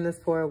going from this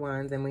Four of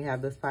Wands and we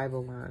have this Five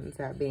of Wands,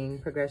 that being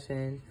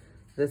progression,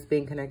 this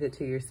being connected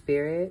to your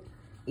spirit,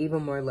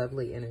 even more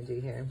lovely energy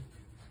here.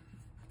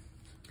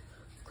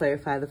 Let's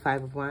clarify the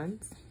Five of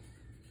Wands.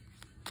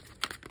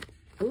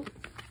 Ooh.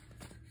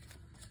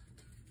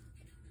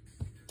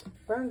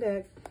 Wrong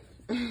deck.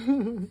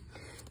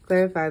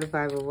 Clarify the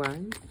Five of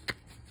Wands.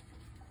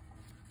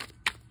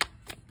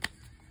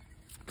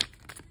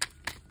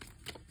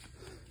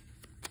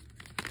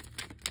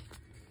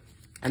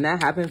 And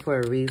that happened for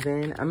a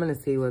reason. I'm going to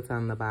see what's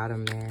on the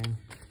bottom there.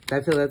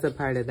 I feel that's a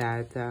part of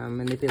that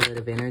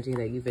manipulative energy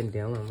that you've been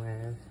dealing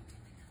with.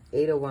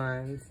 Eight of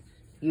Wands.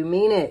 You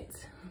mean it.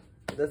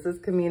 This is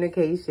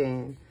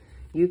communication.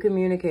 You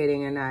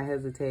communicating and not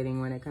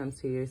hesitating when it comes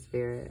to your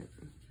spirit.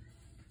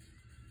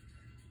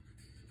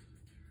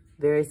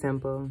 Very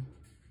simple.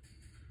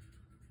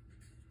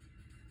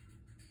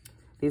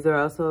 These are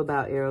also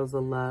about arrows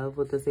of love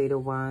with this Eight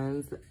of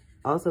Wands.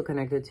 Also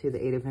connected to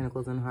the Eight of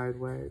Pentacles and hard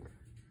work.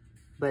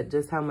 But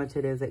just how much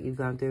it is that you've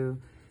gone through,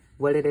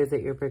 what it is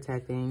that you're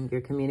protecting.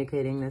 You're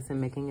communicating this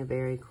and making it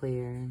very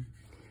clear.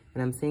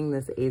 And I'm seeing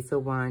this Ace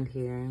of Wands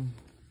here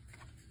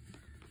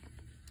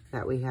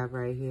that we have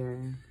right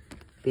here,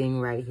 being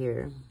right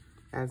here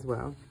as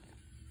well.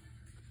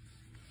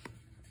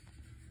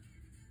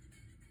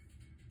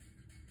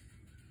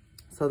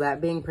 So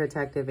that being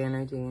protective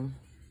energy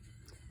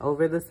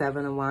over the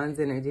Seven of Wands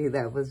energy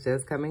that was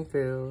just coming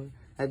through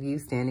of you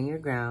standing your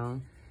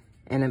ground.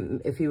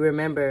 And if you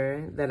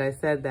remember that I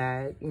said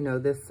that, you know,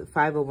 this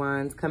Five of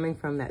Wands coming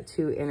from that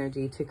 2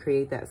 energy to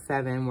create that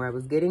 7, where I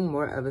was getting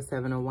more of a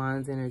Seven of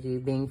Wands energy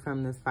being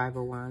from this Five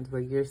of Wands,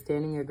 where you're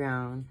standing your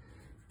ground,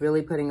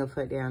 really putting a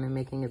foot down and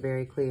making it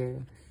very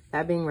clear.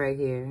 That being right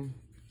here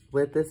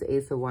with this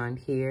Ace of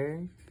Wands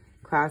here,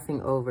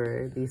 crossing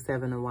over these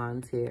Seven of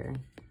Wands here.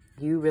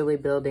 You really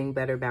building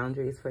better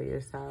boundaries for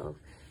yourself.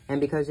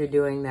 And because you're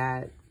doing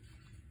that,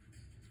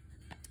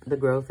 the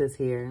growth is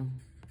here.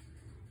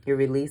 You're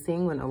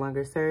releasing what no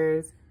longer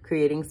serves,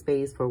 creating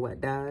space for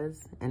what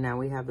does. And now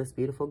we have this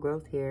beautiful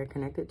growth here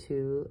connected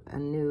to a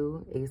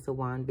new Ace of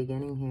Wands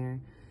beginning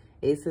here.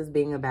 Aces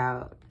being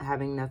about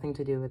having nothing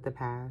to do with the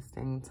past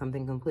and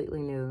something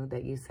completely new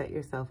that you set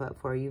yourself up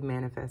for. You've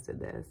manifested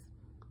this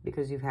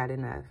because you've had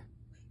enough.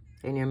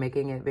 And you're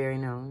making it very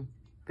known,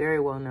 very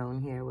well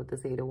known here with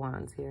this Eight of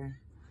Wands here.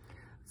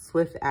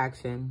 Swift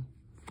action,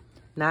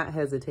 not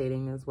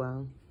hesitating as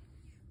well.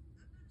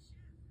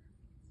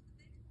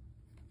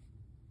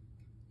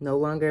 No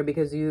longer,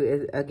 because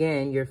you,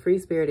 again, you're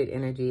free-spirited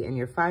energy and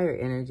you're fire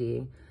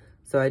energy.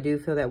 So I do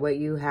feel that what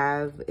you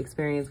have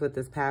experienced with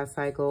this past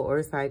cycle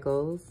or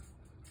cycles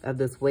of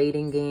this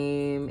waiting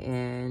game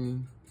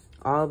and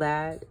all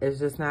that is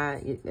just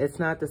not, it's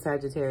not the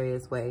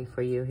Sagittarius way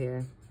for you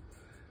here.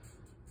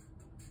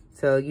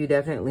 So you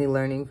definitely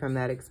learning from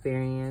that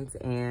experience,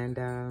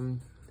 and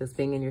this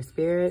being in your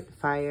spirit,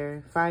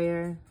 fire,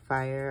 fire,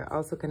 fire,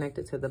 also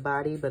connected to the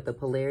body, but the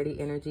polarity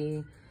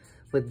energy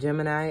with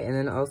Gemini and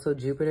then also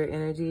Jupiter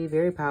energy.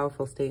 Very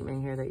powerful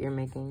statement here that you're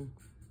making.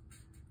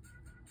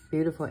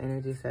 Beautiful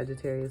energy,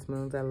 Sagittarius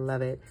moons. I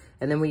love it.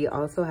 And then we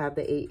also have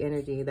the 8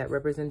 energy, that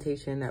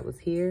representation that was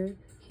here,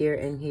 here,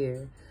 and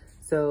here.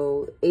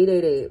 So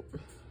 888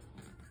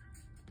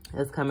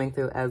 is coming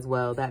through as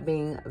well. That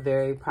being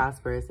very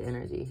prosperous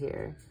energy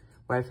here,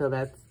 where I feel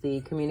that's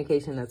the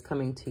communication that's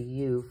coming to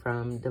you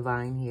from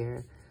divine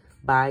here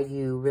by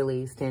you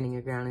really standing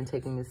your ground and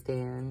taking a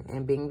stand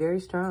and being very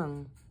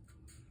strong.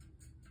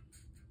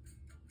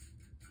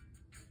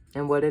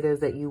 And what it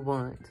is that you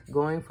want,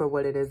 going for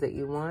what it is that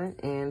you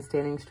want and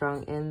standing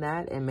strong in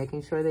that and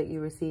making sure that you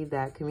receive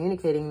that,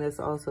 communicating this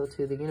also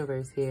to the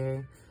universe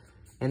here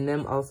and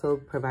them also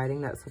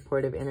providing that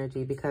supportive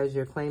energy because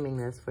you're claiming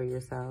this for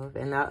yourself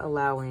and not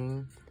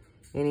allowing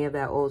any of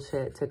that old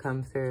shit to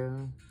come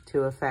through to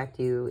affect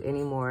you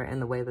anymore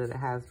in the way that it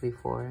has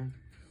before.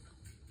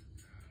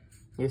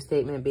 Your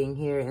statement being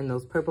here in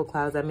those purple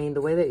clouds, I mean,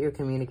 the way that you're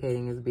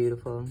communicating is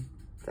beautiful.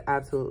 It's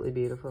absolutely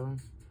beautiful.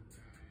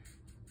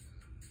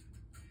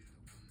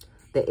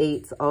 The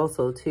 8s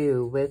also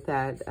too, with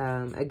that,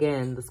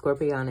 again, the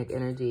scorpionic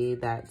energy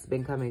that's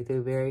been coming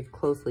through, very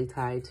closely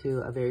tied to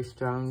a very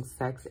strong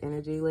sex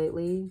energy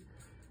lately.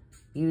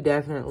 You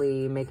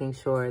definitely making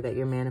sure that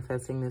you're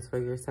manifesting this for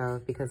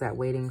yourself, because that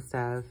waiting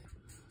stuff,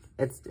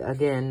 it's,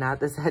 again, not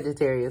the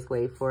Sagittarius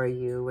way for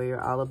you, where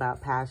you're all about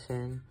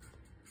passion,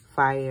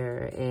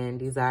 fire, and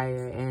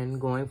desire,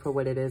 and going for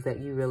what it is that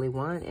you really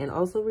want, and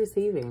also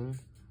receiving.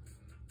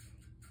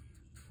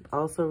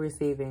 Also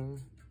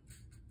receiving.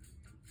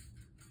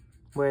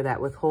 Where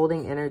that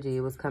withholding energy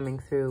was coming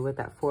through with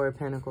that 4 of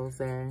Pentacles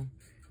there.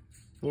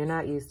 You're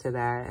not used to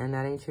that, and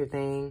that ain't your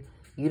thing.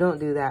 You don't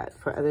do that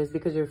for others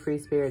because you're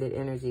free-spirited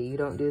energy. You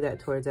don't do that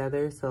towards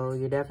others, so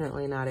you're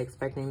definitely not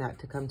expecting that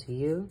to come to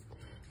you.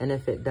 And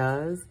if it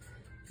does,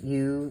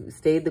 you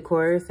stayed the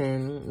course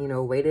and, you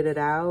know, waited it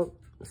out,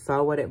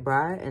 saw what it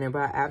brought, and it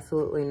brought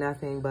absolutely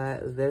nothing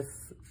but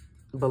this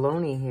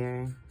baloney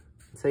here.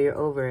 So you're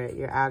over it.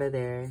 You're out of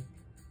there,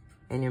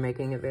 and you're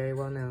making it very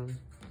well known.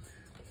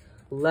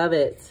 Love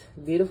it.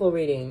 Beautiful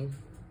reading.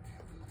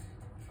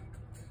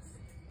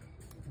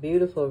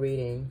 Beautiful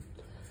reading.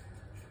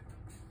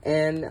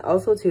 And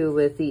also, too,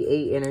 with the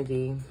 8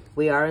 energy,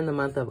 we are in the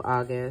month of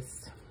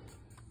August.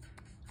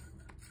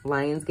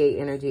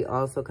 Lionsgate energy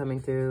also coming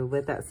through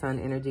with that sun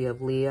energy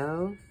of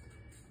Leo.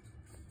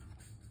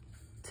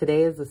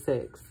 Today is the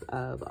 6th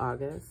of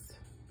August.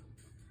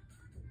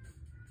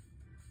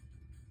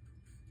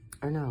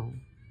 Or no,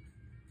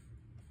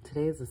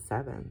 today is the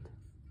 7th.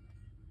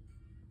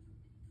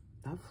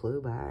 That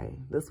flew by.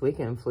 This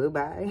weekend flew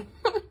by.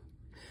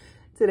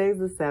 Today's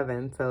the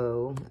 7th,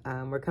 so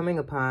we're coming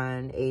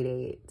upon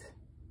 8-8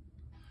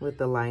 with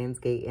the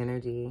Lionsgate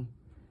energy.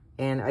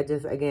 And I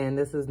just, again,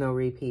 this is no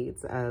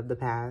repeats of the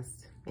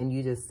past. And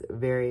you just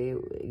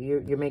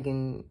you're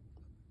making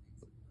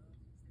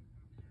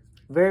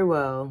very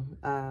well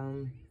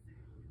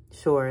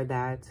sure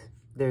that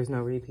there's no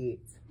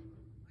repeats.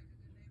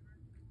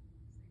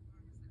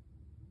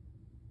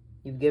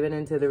 You've given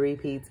into the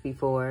repeats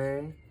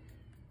before.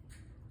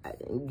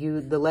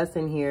 The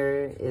lesson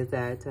here is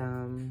that,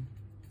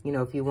 you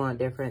know, if you want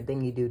different,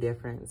 then you do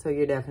different. So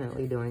you're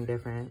definitely doing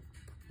different.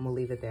 We'll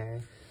leave it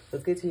there.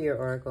 Let's get to your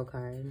oracle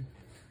card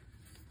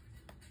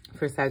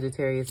for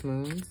Sagittarius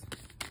moons.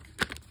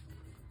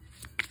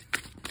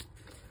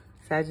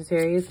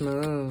 Sagittarius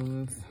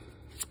moons.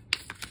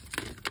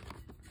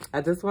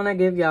 I just want to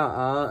give y'all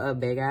all a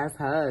big ass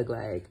hug.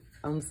 Like,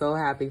 I'm so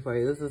happy for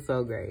you. This is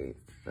so great.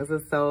 This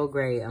is so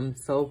great. I'm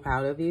so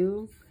proud of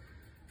you.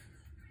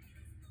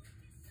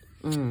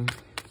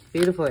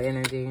 Beautiful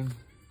energy.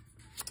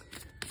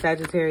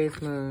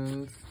 Sagittarius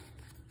moons.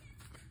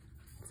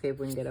 Let's see if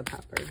we can get a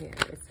popper here.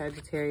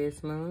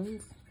 Sagittarius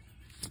moons.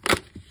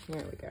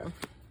 There we go.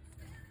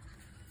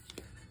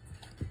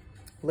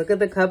 Look at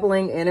the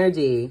coupling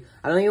energy.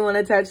 I don't even want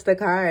to touch the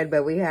card,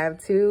 but we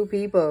have 2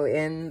 people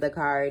in the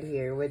card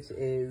here, which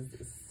is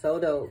so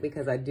dope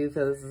because I do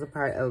feel this is a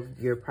part of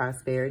your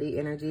prosperity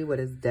energy, what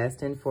is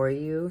destined for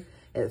you.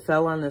 It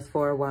fell on this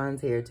 4 of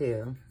Wands here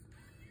too.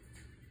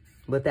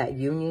 With that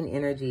union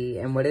energy,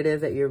 and what it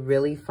is that you're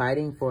really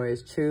fighting for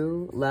is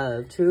true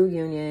love, true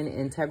union,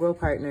 integral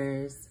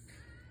partners,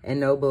 and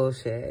no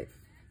bullshit.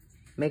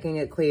 Making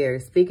it clear,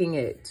 speaking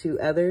it to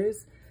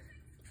others,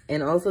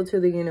 and also to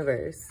the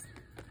universe.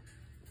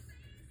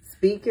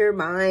 Speak your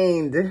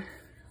mind.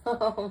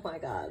 Oh my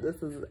God,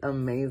 this is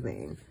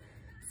amazing.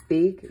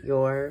 Speak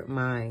your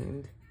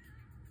mind.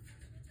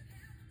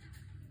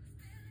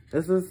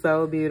 This is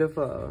so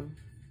beautiful.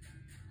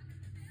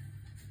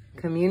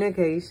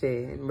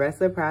 Communication,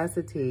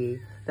 reciprocity,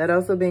 that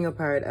also being a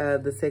part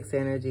of the 6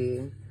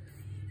 energy.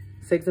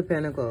 6 of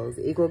Pentacles,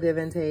 equal give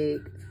and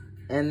take,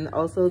 and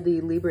also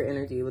the Libra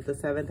energy with the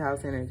 7th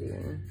house energy.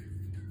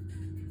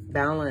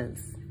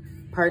 Balance,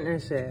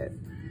 partnership,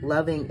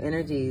 loving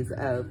energies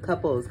of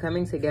couples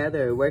coming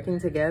together, working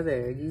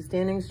together, you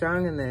standing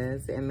strong in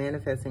this and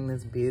manifesting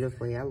this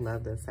beautifully. I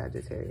love this,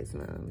 Sagittarius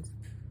moons.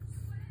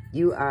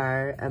 You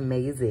are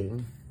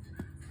amazing.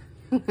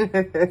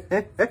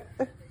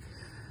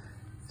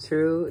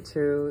 True,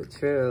 true,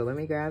 true. Let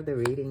me grab the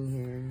reading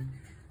here.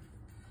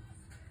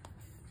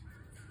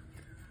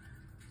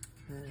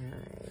 All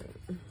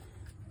right.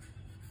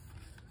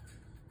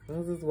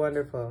 This is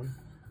wonderful.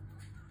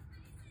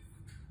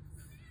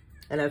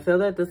 And I feel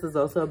that this is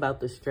also about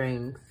the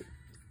strength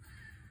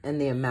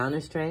and the amount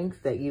of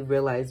strength that you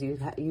realize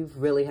you've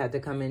really had to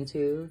come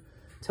into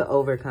to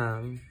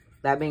overcome.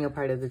 That being a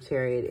part of the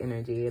Chariot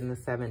energy and the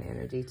 7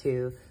 energy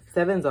too.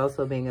 7's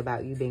also being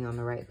about you being on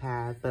the right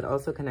path, but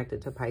also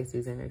connected to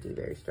Pisces energy,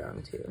 very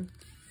strong too.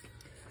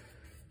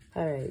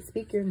 All right,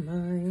 speak your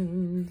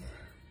mind.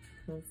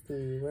 Let's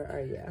see, where are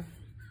you?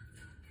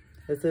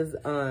 This is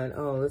on,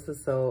 oh, this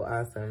is so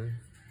awesome.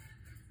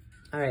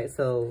 All right,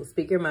 so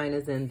speak your mind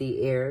is in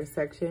the air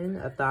section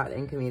of thought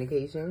and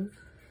communication,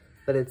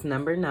 but it's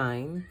number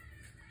 9.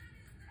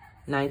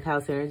 9th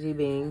house energy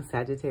being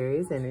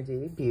Sagittarius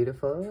energy,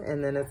 beautiful.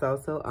 And then it's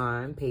also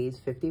on page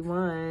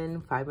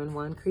 51, 5 and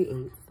 1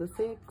 creates the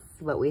 6.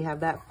 But we have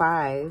that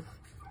 5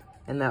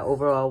 and that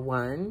overall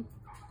 1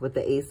 with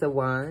the Ace of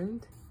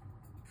Wands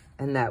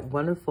and that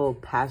wonderful,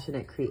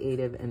 passionate,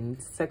 creative,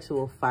 and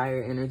sexual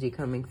fire energy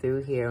coming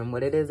through here and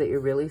what it is that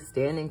you're really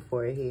standing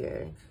for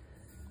here.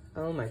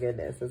 Oh my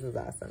goodness, this is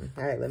awesome.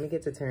 All right, let me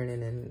get to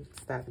turning and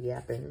stop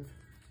yapping.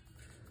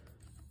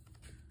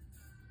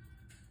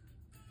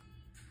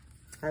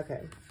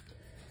 Okay.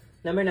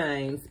 Number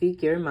 9,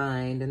 speak your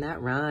mind, and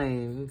that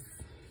rhymes.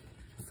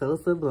 So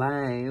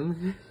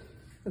sublime.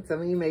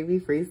 Some of you may be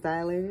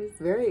freestylers.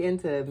 Very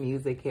into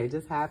music here.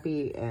 Just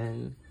happy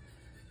and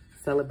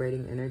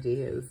celebrating energy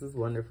here. This is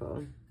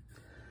wonderful.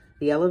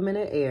 The element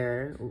of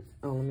air.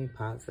 Oh, let me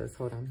pause this.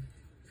 Hold on.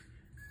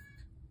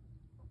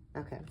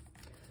 Okay.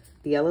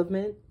 The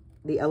element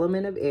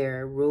of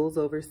air rules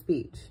over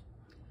speech,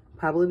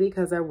 probably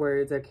because our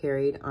words are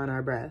carried on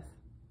our breath.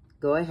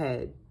 Go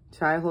ahead.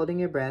 Try holding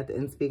your breath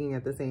and speaking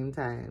at the same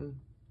time.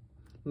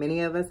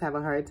 Many of us have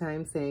a hard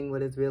time saying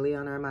what is really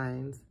on our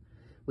minds.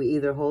 We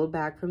either hold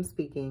back from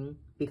speaking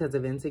because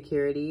of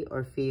insecurity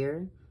or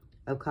fear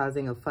of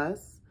causing a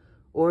fuss,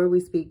 or we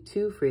speak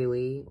too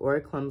freely or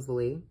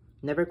clumsily,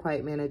 never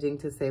quite managing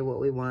to say what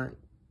we want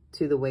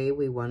to the way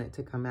we want it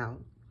to come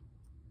out.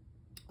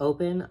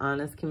 Open,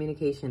 honest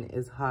communication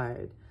is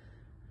hard,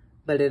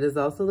 but it is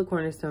also the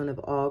cornerstone of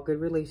all good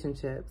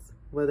relationships,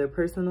 whether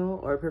personal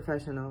or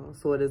professional,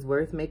 so it is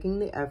worth making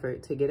the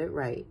effort to get it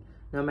right,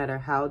 no matter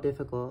how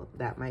difficult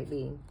that might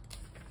be.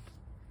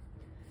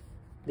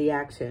 The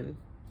action.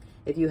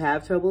 If you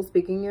have trouble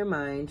speaking your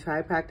mind,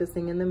 try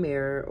practicing in the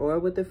mirror or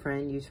with a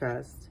friend you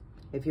trust.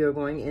 If you are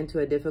going into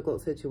a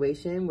difficult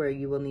situation where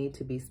you will need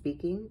to be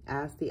speaking,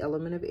 ask the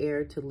element of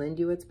air to lend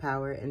you its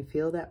power and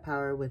feel that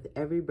power with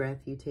every breath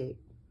you take.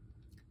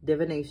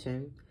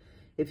 Divination.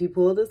 If you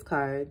pull this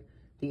card,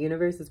 the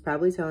universe is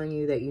probably telling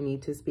you that you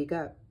need to speak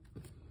up.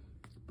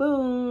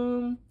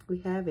 Boom! We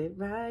have it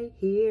right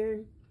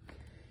here.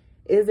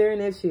 Is there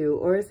an issue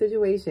or a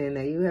situation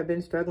that you have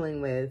been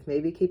struggling with,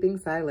 maybe keeping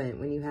silent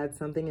when you had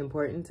something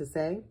important to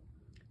say?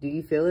 Do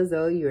you feel as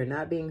though you are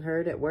not being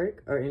heard at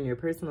work or in your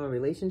personal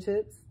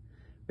relationships?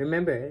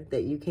 Remember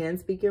that you can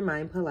speak your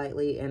mind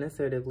politely and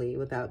assertively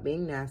without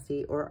being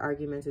nasty or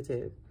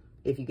argumentative.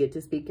 If you get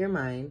to speak your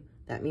mind,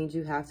 that means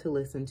you have to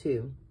listen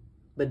too.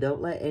 But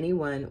don't let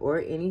anyone or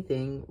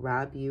anything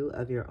rob you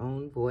of your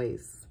own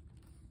voice.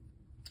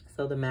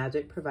 So the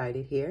magic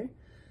provided here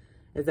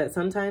is that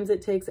sometimes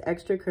it takes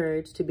extra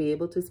courage to be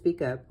able to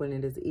speak up when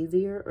it is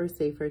easier or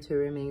safer to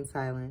remain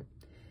silent.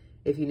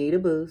 If you need a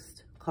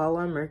boost, call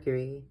on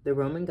Mercury, the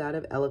Roman god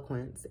of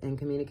eloquence and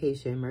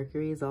communication.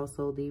 Mercury is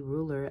also the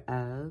ruler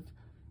of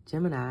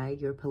Gemini,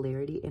 your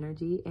polarity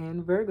energy,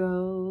 and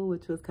Virgo,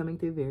 which was coming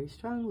through very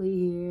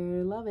strongly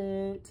here. Love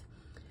it.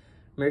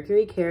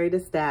 Mercury carried a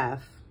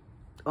staff.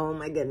 Oh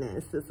my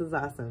goodness, this is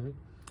awesome.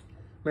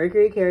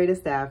 Mercury carried a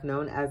staff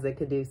known as the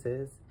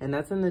caduceus, and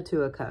that's in the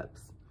Two of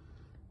Cups.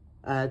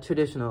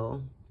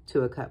 Traditional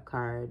Two of Cup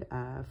card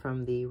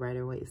from the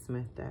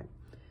Rider-Waite-Smith deck,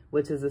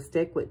 which is a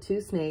stick with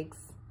two snakes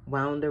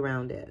wound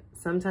around it,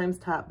 sometimes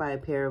topped by a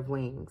pair of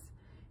wings.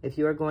 If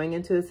you are going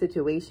into a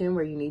situation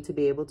where you need to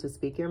be able to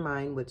speak your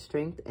mind with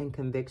strength and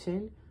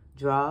conviction,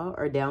 draw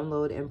or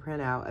download and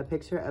print out a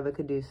picture of a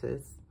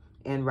caduceus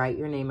and write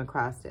your name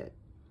across it.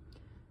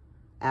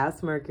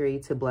 Ask Mercury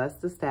to bless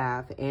the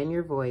staff and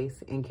your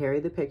voice and carry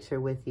the picture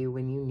with you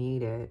when you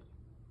need it.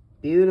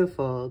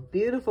 Beautiful,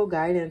 beautiful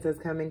guidance is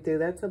coming through.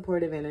 That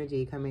supportive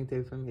energy coming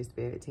through from your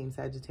spirit team,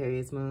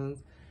 Sagittarius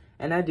moons.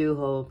 And I do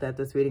hope that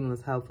this reading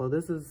was helpful.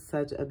 This is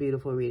such a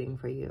beautiful reading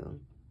for you.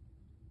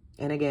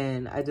 And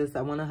again, I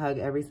want to hug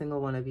every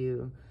single one of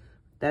you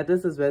that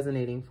this is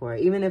resonating for.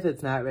 Even if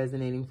it's not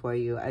resonating for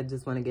you, I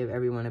just want to give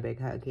everyone a big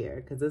hug here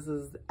because this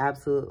is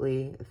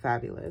absolutely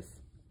fabulous.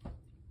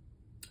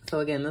 So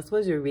again, this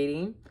was your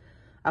reading.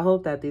 I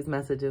hope that these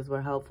messages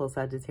were helpful,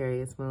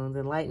 Sagittarius moons,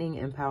 enlightening,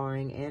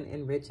 empowering, and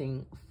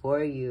enriching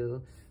for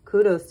you.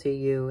 Kudos to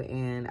you,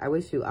 and I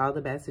wish you all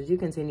the best as you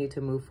continue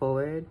to move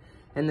forward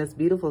in this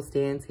beautiful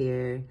stance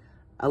here,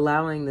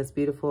 allowing this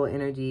beautiful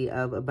energy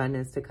of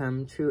abundance to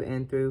come true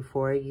and through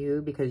for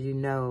you, because you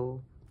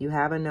know, you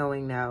have a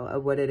knowing now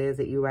of what it is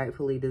that you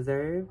rightfully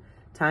deserve.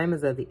 Time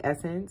is of the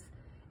essence,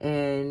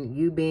 and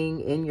you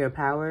being in your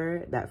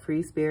power, that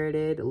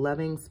free-spirited,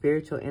 loving,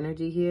 spiritual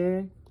energy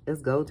here,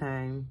 it's go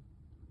time.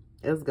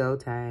 It's go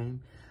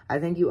time. I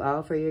thank you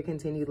all for your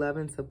continued love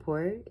and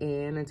support,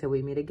 and until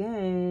we meet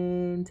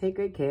again, take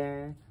great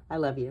care. I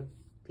love you.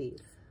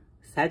 Peace.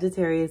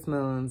 Sagittarius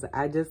moons,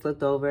 I just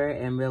looked over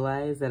and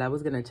realized that I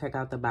was going to check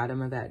out the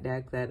bottom of that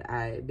deck that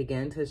I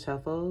began to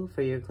shuffle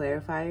for your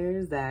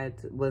clarifiers that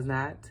was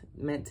not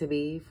meant to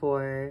be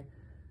for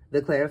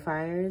the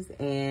clarifiers.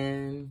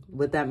 And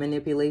with that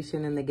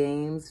manipulation in the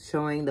games,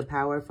 showing the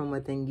power from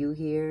within you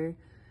here,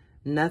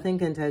 nothing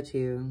can touch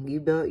you. You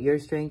built your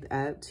strength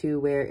up to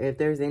where if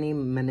there's any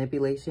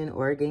manipulation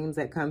or games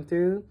that come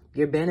through,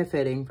 you're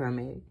benefiting from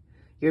it.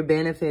 You're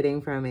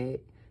benefiting from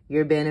it.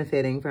 You're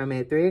benefiting from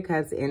it. Three of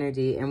Cups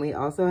energy. And we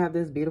also have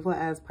this beautiful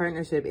ass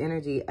partnership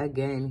energy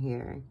again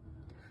here.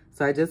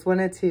 So I just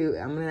wanted to,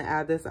 I'm going to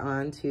add this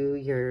on to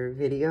your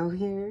video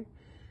here.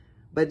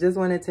 But just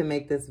wanted to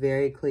make this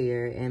very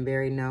clear and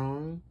very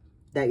known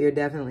that you're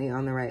definitely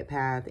on the right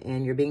path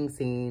and you're being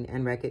seen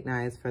and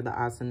recognized for the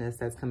awesomeness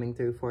that's coming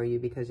through for you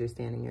because you're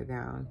standing your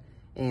ground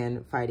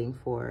and fighting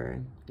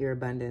for your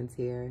abundance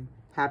here.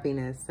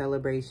 Happiness,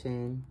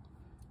 celebration.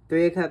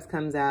 Three of Cups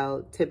comes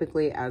out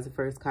typically as a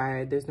first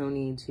card. There's no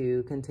need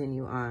to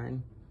continue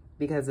on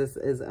because this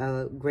is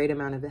a great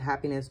amount of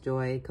happiness,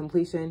 joy,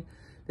 completion.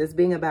 This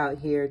being about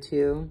here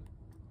too,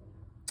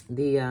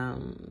 the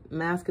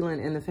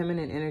masculine and the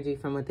feminine energy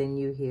from within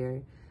you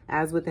here.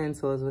 As within,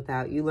 so as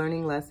without. You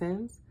learning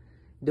lessons,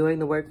 doing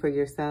the work for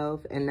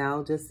yourself, and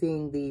now just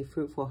seeing the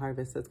fruitful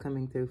harvest that's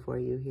coming through for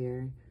you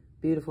here.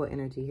 Beautiful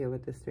energy here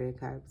with this Three of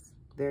Cups.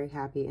 Very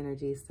happy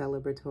energy,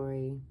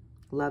 celebratory,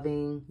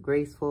 loving,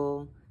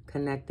 graceful,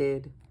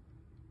 connected,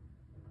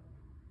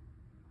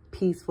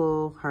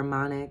 peaceful,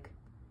 harmonic,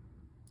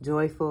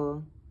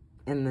 joyful.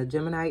 And the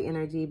Gemini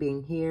energy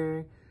being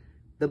here,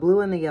 the blue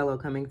and the yellow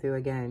coming through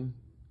again,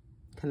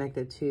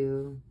 connected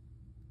to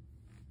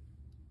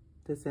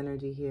this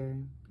energy here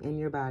in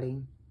your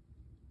body.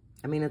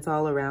 I mean, it's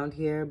all around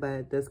here,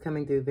 but this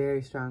coming through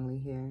very strongly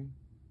here.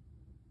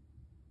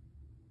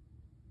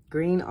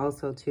 Green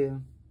also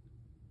too.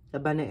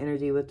 Abundant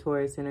energy with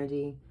Taurus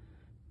energy.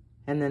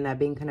 And then that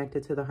being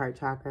connected to the heart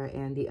chakra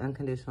and the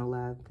unconditional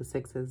love. The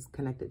 6 is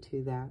connected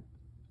to that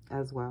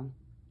as well.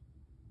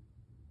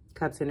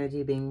 Cups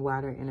energy being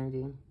water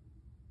energy.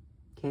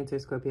 Cancer,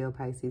 Scorpio,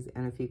 Pisces,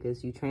 and a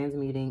Fucus. You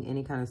transmuting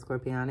any kind of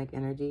scorpionic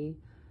energy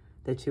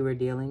that you were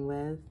dealing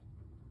with.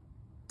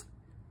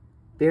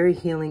 Very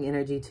healing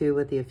energy too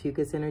with the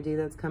Fucus energy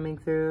that's coming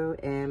through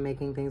and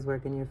making things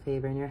work in your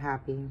favor, and you're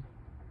happy.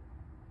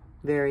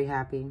 Very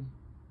happy.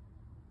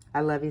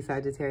 I love you,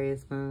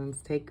 Sagittarius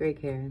moons. Take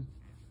great care.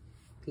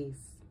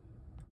 Peace.